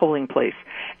of the polling place,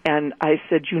 and I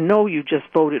said, you just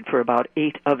voted for about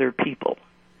 8 other people.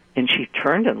 And she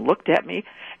turned and looked at me,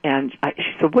 and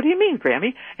she said, what do you mean,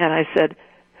 Grammy? And I said,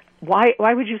 why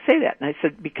would you say that? And I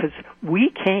said, because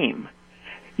we came,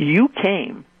 you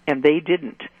came, and they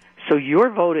didn't. So your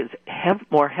vote is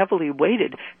more heavily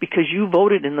weighted because you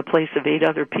voted in the place of 8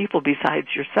 other people besides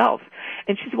yourself.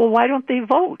 And she said, well, why don't they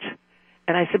vote?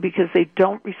 And I said, because they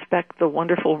don't respect the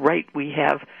wonderful right we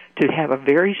have to have a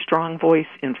very strong voice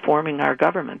in forming our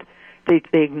government. They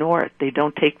ignore it. They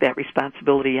don't take that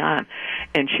responsibility on.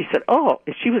 And she said, oh,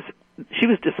 she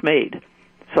was dismayed.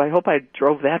 So I hope I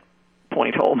drove that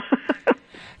point home.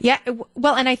 Yeah,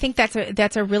 well, and I think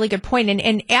that's a really good point.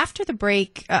 And after the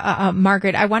break,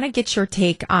 Margaret, I want to get your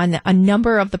take on a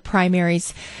number of the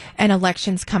primaries and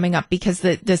elections coming up, because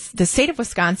the state of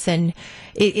Wisconsin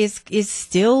is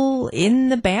still in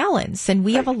the balance, and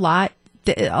we have a lot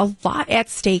at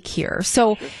stake here.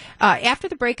 So after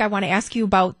the break, I want to ask you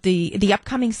about the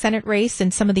upcoming Senate race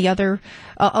and some of the other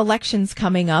elections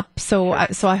coming up. So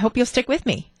I hope you'll stick with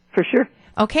me. For sure.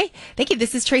 Okay. Thank you.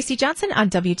 This is Tracy Johnson on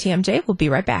WTMJ. We'll be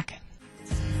right back.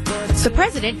 The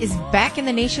president is back in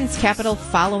the nation's capital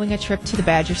following a trip to the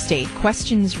Badger State.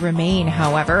 Questions remain,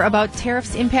 however, about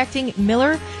tariffs impacting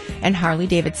Miller and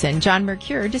Harley-Davidson. John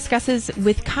Mercure discusses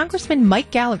with Congressman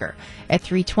Mike Gallagher at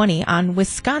 3:20 on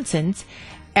Wisconsin's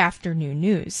Afternoon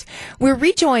News. We're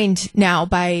rejoined now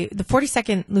by the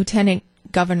 42nd Lieutenant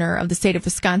Governor of the state of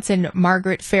Wisconsin,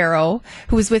 Margaret Farrow,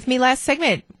 who was with me last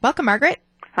segment. Welcome, Margaret.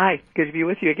 Hi, good to be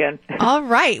with you again. All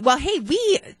right. Well, hey,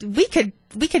 we could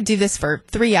do this for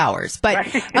 3 hours, but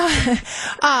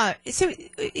so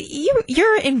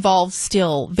you're involved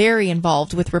still, very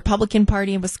involved with Republican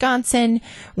Party in Wisconsin,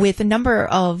 with a number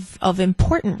of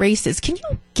important races. Can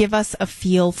you give us a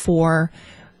feel for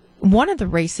one of the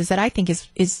races that I think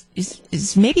is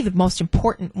maybe the most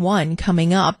important one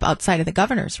coming up outside of the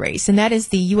governor's race, and that is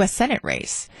the U.S. Senate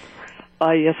race?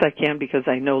 Yes, I can, because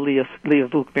I know Leah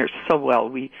Vukmir so well.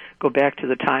 We go back to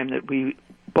the time that we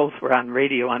both were on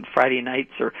radio on Friday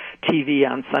nights or TV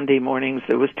on Sunday mornings.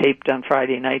 It was taped on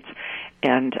Friday nights.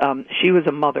 And she was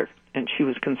a mother, and she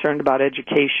was concerned about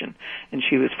education. And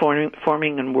she was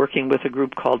forming and working with a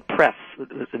group called PRESS.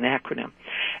 It was an acronym.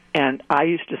 And I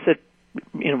used to sit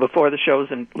before the shows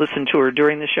and listen to her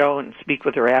during the show and speak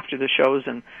with her after the shows,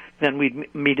 and then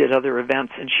we'd meet at other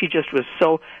events. And she just was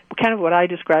so, kind of what I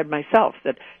described myself,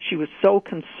 that she was so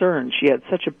concerned. She had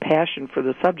such a passion for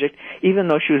the subject, even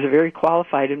though she was a very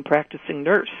qualified and practicing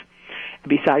nurse,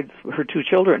 besides her 2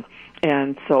 children.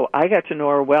 And so I got to know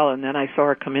her well, and then I saw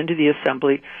her come into the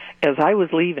assembly as I was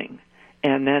leaving.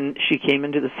 And then she came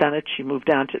into the Senate. She moved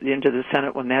down into the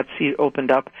Senate when that seat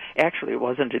opened up. Actually, it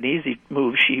wasn't an easy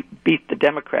move. She beat the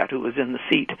Democrat who was in the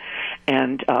seat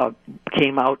and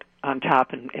came out on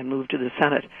top and moved to the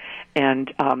Senate.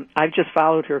 And I've just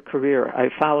followed her career.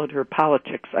 I've followed her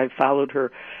politics. I've followed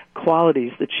her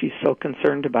qualities that she's so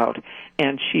concerned about.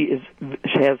 And she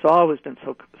has always been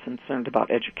so concerned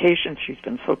about education. She's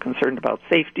been so concerned about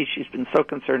safety. She's been so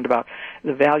concerned about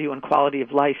the value and quality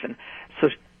of life. And so,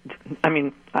 I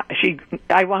mean,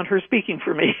 I want her speaking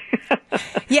for me.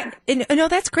 Yeah, no,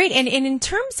 that's great. And in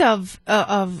terms of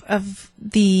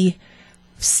the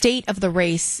state of the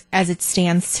race as it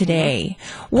stands today,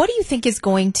 what do you think is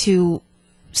going to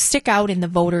stick out in the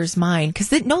voter's mind?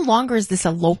 Because no longer is this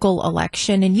a local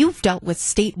election, and you've dealt with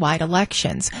statewide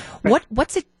elections. Right.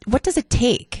 What does it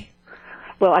take?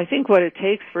 Well, I think what it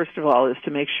takes, first of all, is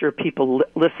to make sure people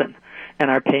listen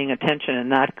and are paying attention and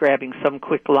not grabbing some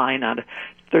quick line on a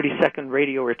 30-second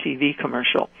radio or TV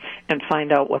commercial, and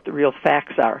find out what the real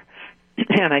facts are.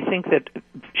 And I think that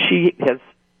she has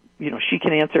she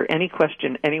can answer any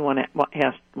question anyone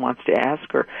wants to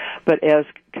ask her. But as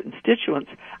constituents,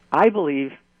 I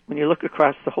believe when you look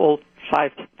across the whole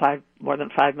more than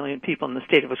 5 million people in the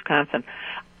state of Wisconsin,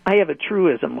 I have a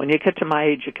truism. When you get to my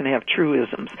age, you can have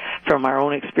truisms from our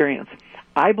own experience.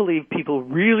 I believe people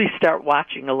really start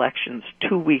watching elections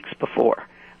 2 weeks before.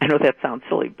 I know that sounds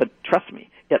silly, but trust me,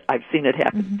 I've seen it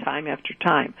happen time after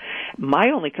time.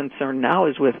 My only concern now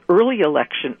is with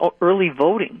early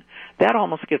voting. That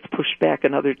almost gets pushed back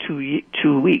another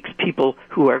 2 weeks. People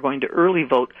who are going to early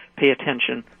vote pay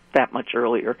attention that much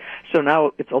earlier. So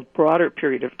now it's a broader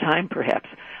period of time, perhaps.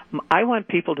 I want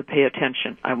people to pay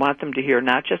attention. I want them to hear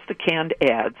not just the canned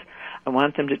ads. I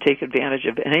want them to take advantage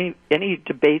of any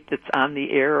debate that's on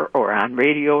the air or on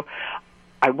radio.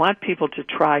 I want people to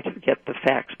try to get the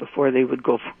facts before they would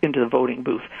go into the voting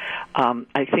booth.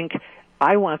 I think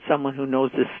I want someone who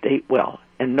knows this state well,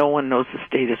 and no one knows the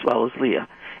state as well as Leah,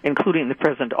 including the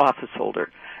present office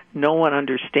holder. No one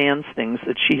understands things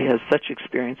that she has such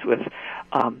experience with.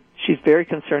 She's very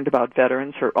concerned about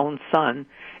veterans. Her own son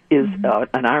is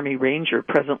an Army Ranger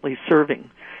presently serving,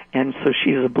 and so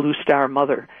she is a Blue Star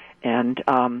mother. And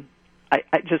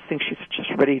I just think she's just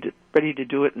ready to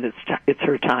do it, and it's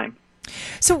her time.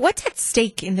 So what's at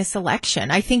stake in this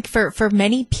election? I think for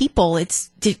many people,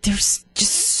 there's just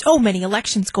so many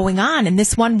elections going on, and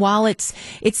this one, while it's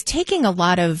taking a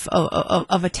lot of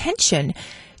attention,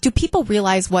 do people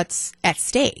realize what's at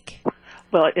stake?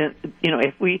 Well,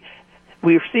 if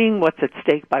we're seeing what's at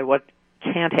stake by what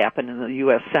can't happen in the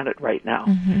U.S. Senate right now.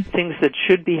 Things that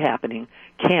should be happening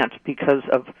can't because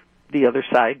of the other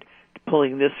side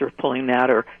pulling this or pulling that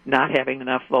or not having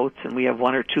enough votes, and we have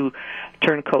one or two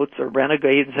turncoats or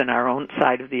renegades in our own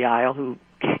side of the aisle who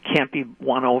can't be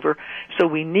won over. So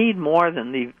we need more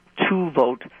than the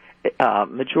two-vote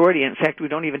majority. In fact, we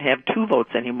don't even have 2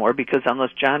 votes anymore, because unless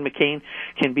John McCain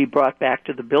can be brought back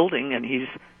to the building, and he's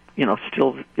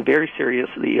still very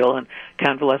seriously ill and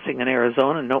convalescing in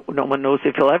Arizona, no one knows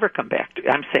if he'll ever come back.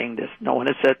 I'm saying this. No one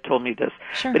has told me this.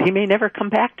 Sure. But he may never come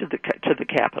back to the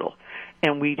Capitol.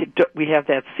 And we have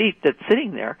that seat that's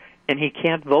sitting there, and he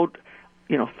can't vote,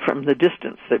 from the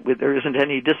distance. There isn't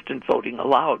any distant voting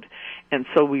allowed. And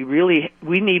so we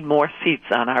need more seats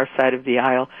on our side of the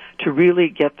aisle to really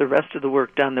get the rest of the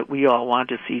work done that we all want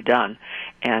to see done.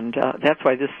 And that's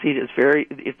why this seat is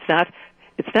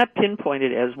it's not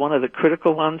pinpointed as one of the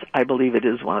critical ones. I believe it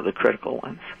is one of the critical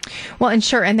ones. Well, and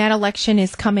sure, and that election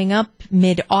is coming up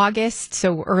mid-August,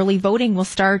 so early voting will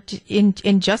start in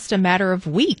just a matter of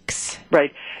weeks.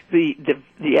 Right.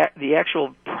 The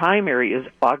actual primary is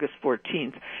August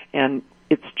 14th, and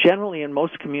it's generally in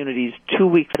most communities 2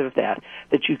 weeks out of that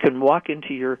you can walk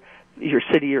into your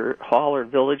city or hall or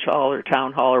village hall or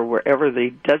town hall or wherever they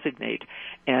designate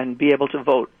and be able to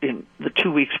vote in the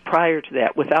 2 weeks prior to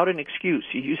that without an excuse.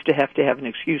 You used to have an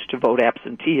excuse to vote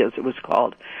absentee, as it was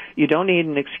called. You don't need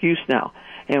an excuse now.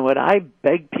 And what I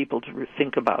beg people to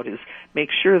think about is make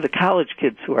sure the college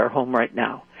kids who are home right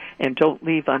now and don't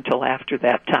leave until after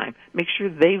that time, make sure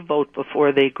they vote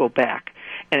before they go back.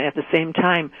 And at the same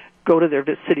time, go to their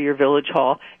city or village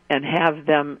hall and have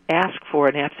them ask for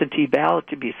an absentee ballot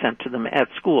to be sent to them at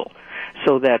school,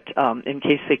 so that in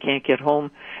case they can't get home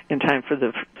in time for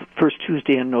the first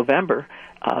Tuesday in November,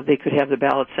 they could have the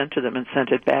ballot sent to them and sent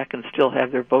it back and still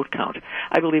have their vote count.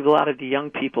 I believe a lot of the young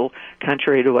people,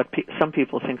 contrary to what some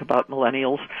people think about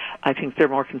millennials, I think they're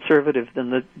more conservative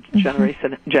than the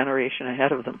generation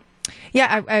ahead of them.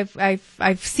 Yeah,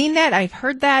 I've seen that, I've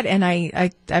heard that, and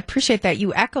I appreciate that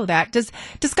you echo that. Does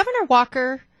Governor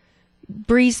Walker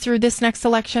breeze through this next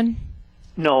election?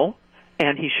 No,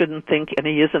 and he shouldn't think, and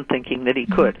he isn't thinking that he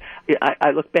could.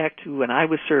 I look back to when I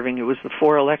was serving, it was the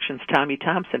 4 elections Tommy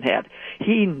Thompson had.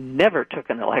 He never took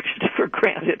an election for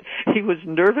granted. He was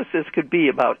nervous as could be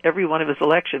about every one of his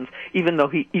elections, even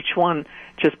though each one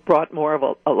just brought more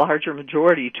of a larger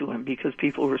majority to him because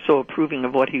people were so approving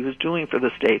of what he was doing for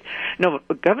the state. No,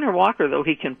 Governor Walker, though,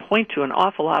 he can point to an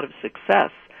awful lot of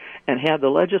success and had the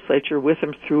legislature with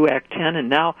him through Act 10, and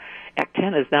now Act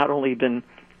 10 has not only been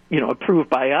approved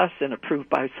by us and approved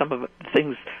by some of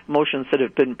the motions that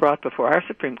have been brought before our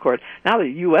Supreme Court. Now the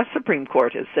U.S. Supreme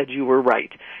Court has said you were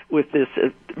right with this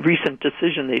recent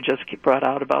decision they just brought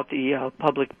out about the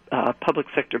public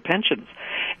sector pensions.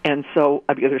 And so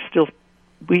there's still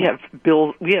we have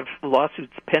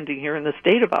lawsuits pending here in the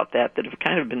state about that have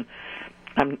kind of been.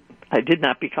 I did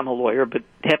not become a lawyer, but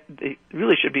they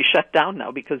really should be shut down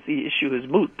now because the issue is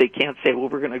moot. They can't say, well,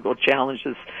 we're going to go challenge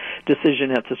this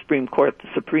decision at the Supreme Court. The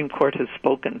Supreme Court has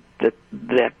spoken that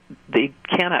they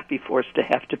cannot be forced to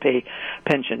have to pay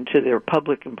pension to their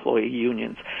public employee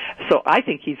unions. So I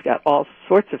think he's got all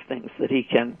sorts of things that he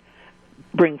can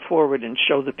bring forward and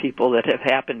show the people that have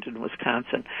happened in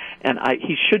Wisconsin. And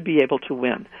he should be able to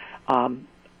win.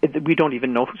 We don't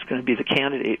even know who's going to be the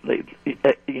candidate,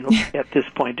 at this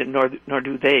point, and nor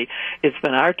do they. It's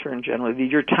been our turn generally. The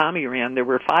year Tommy ran, there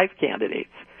were 5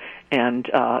 candidates, and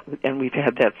we've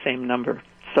had that same number.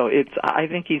 So I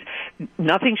think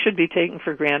nothing should be taken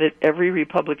for granted. Every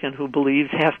Republican who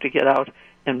believes has to get out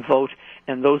and vote,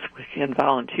 and those who can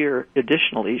volunteer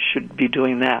additionally should be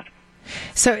doing that.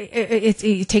 So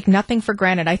you take nothing for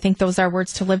granted. I think those are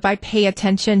words to live by. Pay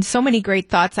attention. So many great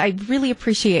thoughts. I really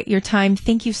appreciate your time.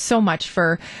 Thank you so much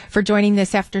for joining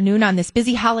this afternoon on this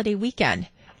busy holiday weekend.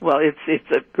 Well,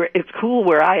 it's cool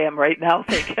where I am right now,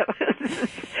 thank heavens.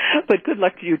 But good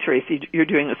luck to you, Tracy. You're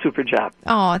doing a super job.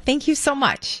 Oh, thank you so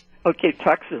much. Okay,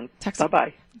 talk soon.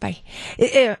 Bye-bye. Bye.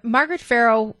 Margaret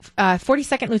Farrow,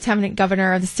 42nd Lieutenant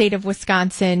Governor of the state of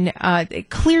Wisconsin,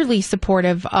 clearly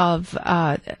supportive of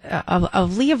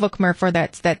Leah Vukmer for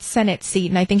that Senate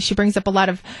seat, and I think she brings up a lot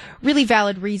of really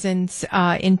valid reasons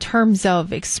in terms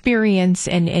of experience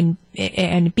and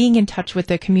being in touch with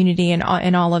the community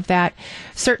and all of that.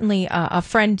 Certainly a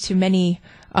friend to many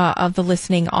of the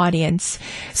listening audience.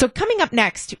 So coming up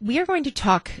next, we are going to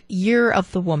talk Year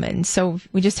of the Woman. So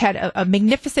we just had a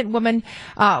magnificent woman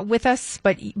with us,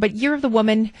 but Year of the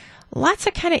Woman, lots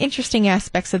of kind of interesting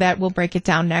aspects of that. We'll break it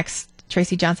down next.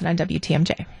 Tracy Johnson on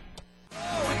WTMJ.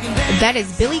 That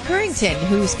is Billy Currington,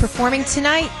 who's performing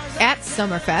tonight at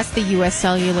Summerfest, the U.S.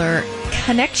 Cellular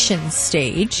Connection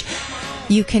stage.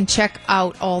 You can check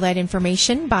out all that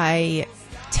information by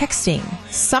texting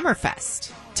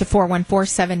Summerfest to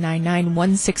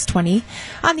 414-799-1620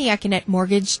 on the Accunet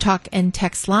Mortgage Talk and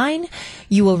Text line.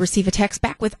 You will receive a text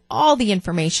back with all the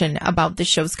information about the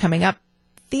shows coming up.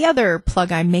 The other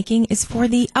plug I'm making is for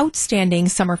the outstanding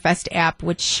Summerfest app,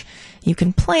 which you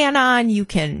can plan on, you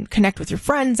can connect with your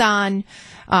friends on.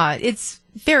 It's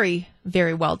very,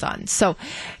 very well done. So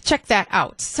check that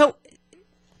out. So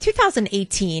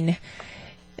 2018...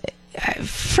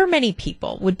 for many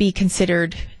people would be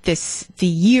considered the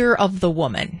year of the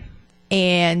woman.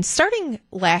 And starting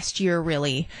last year,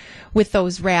 really, with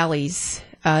those rallies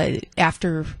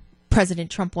after President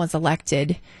Trump was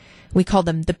elected, we call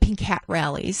them the pink hat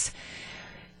rallies.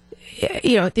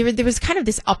 There was kind of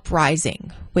this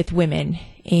uprising with women,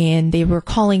 and they were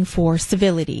calling for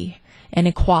civility and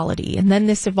equality. And then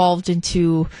this evolved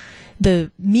into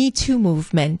the Me Too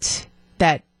movement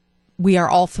that we are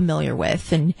all familiar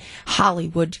with, and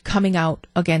Hollywood coming out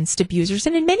against abusers.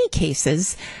 And in many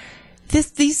cases,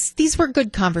 these were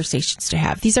good conversations to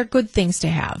have. These are good things to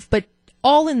have, but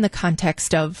all in the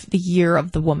context of the Year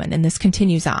of the Woman, and this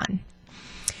continues on.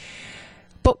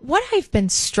 But what I've been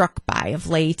struck by of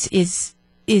late is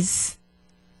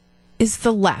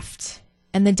the left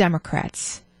and the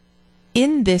Democrats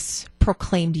in this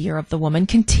proclaimed Year of the Woman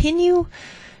continue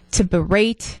to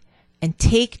berate and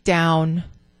take down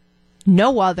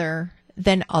no other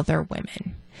than other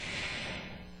women.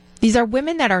 These are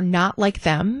women that are not like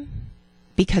them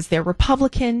because they're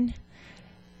Republican,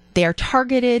 they are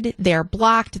targeted, they're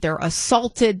blocked, they're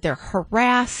assaulted, they're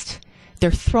harassed, they're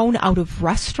thrown out of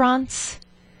restaurants.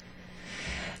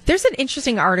 There's an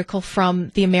interesting article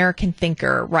from the American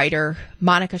thinker, writer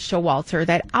Monica Showalter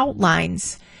that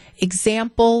outlines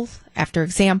example after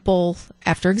example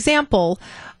after example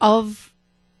of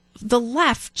the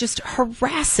left just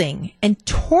harassing and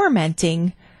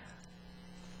tormenting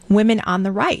women on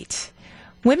the right.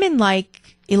 Women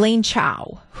like Elaine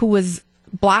Chao, who was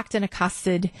blocked and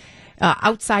accosted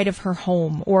outside of her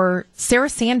home, or Sarah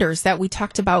Sanders that were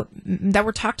talked about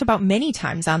many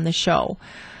times on the show.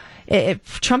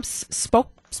 Trump's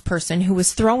spokesperson who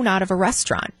was thrown out of a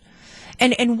restaurant.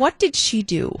 And what did she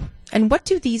do? And what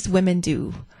do these women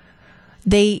do?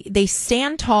 They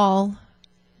stand tall,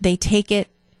 they take it,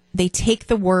 they take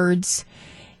the words,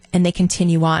 and they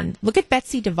continue on. Look at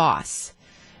Betsy DeVos,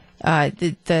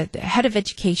 the head of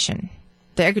education,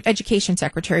 the education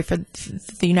secretary for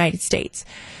the United States.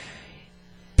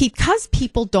 Because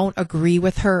people don't agree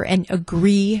with her and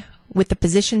agree with the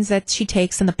positions that she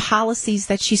takes and the policies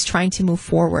that she's trying to move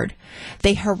forward,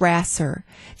 they harass her.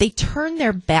 They turn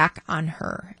their back on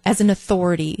her as an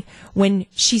authority when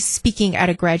she's speaking at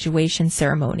a graduation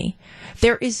ceremony.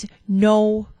 There is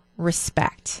no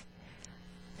respect.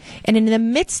 And in the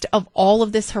midst of all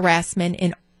of this harassment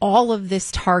and all of this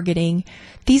targeting,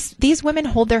 these women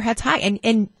hold their heads high,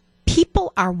 and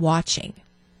people are watching.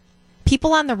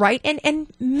 People on the right and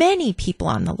many people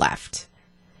on the left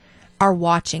are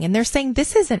watching, and they're saying,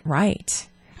 this isn't right.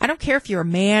 I don't care if you're a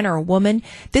man or a woman.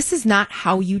 This is not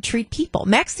how you treat people.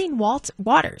 Maxine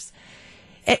Waters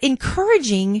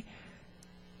encouraging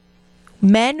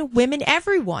men, women,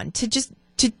 everyone to just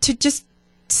to just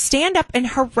stand up and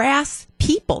harass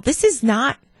people. This is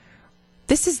not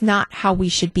how we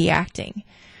should be acting.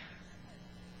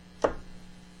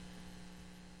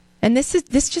 And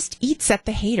this just eats at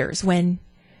the haters when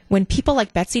people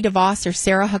like Betsy DeVos or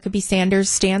Sarah Huckabee Sanders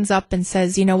stands up and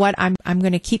says, you know what, I'm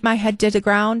going to keep my head to the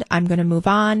ground. I'm going to move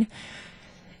on.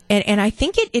 And I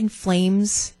think it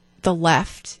inflames the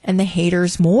left and the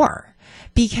haters more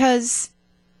because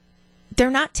they're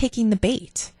not taking the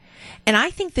bait. And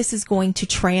I think this is going to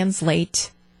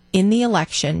translate in the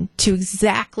election to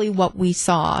exactly what we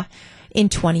saw in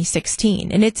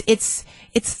 2016. And it's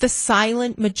the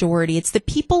silent majority. It's the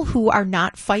people who are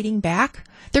not fighting back.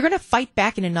 They're going to fight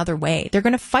back in another way. They're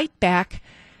going to fight back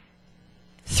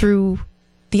through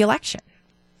the election.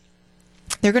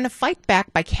 They're going to fight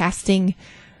back by casting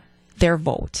their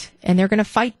vote. And they're going to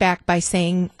fight back by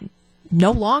saying,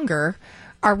 no longer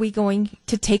are we going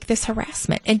to take this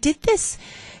harassment. And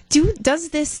does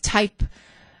this type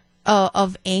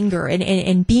of anger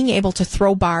and being able to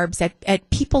throw barbs at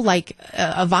people like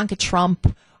Ivanka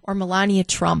Trump or Melania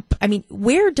Trump, I mean,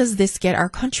 where does this get our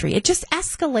country? It just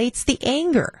escalates the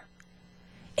anger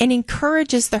and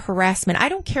encourages the harassment. I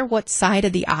don't care what side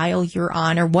of the aisle you're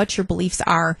on or what your beliefs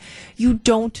are. You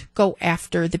don't go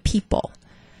after the people.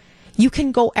 You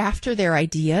can go after their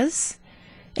ideas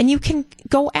and you can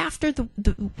go after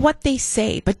what they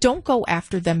say, but don't go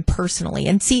after them personally.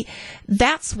 And see,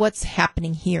 that's what's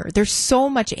happening here. There's so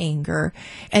much anger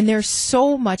and there's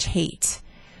so much hate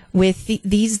with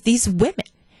these women.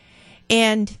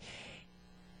 And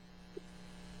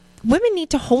women need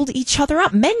to hold each other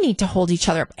up. Men need to hold each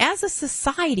other up. As a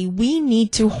society, we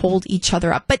need to hold each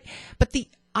other up. But the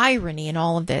irony in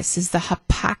all of this is the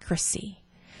hypocrisy.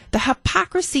 The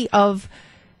hypocrisy of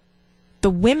the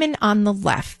women on the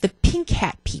left, the pink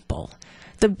hat people,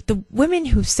 the women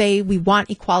who say we want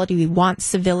equality, we want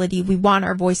civility, we want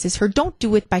our voices heard. Don't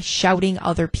do it by shouting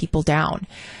other people down.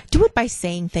 Do it by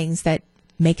saying things that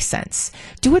make sense.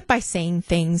 Do it by saying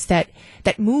things that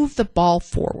move the ball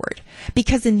forward.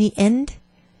 Because in the end,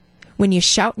 when you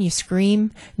shout and you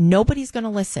scream, nobody's going to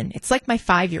listen. It's like my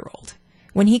 5-year-old.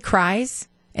 When he cries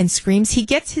and screams, he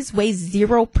gets his way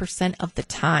 0% of the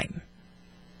time.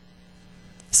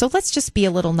 So let's just be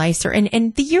a little nicer.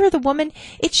 And the Year of the Woman,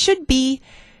 it should be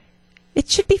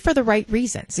for the right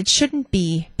reasons. It shouldn't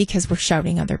be because we're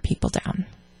shouting other people down.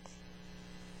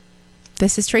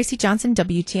 This is Tracy Johnson,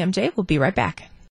 WTMJ. We'll be right back.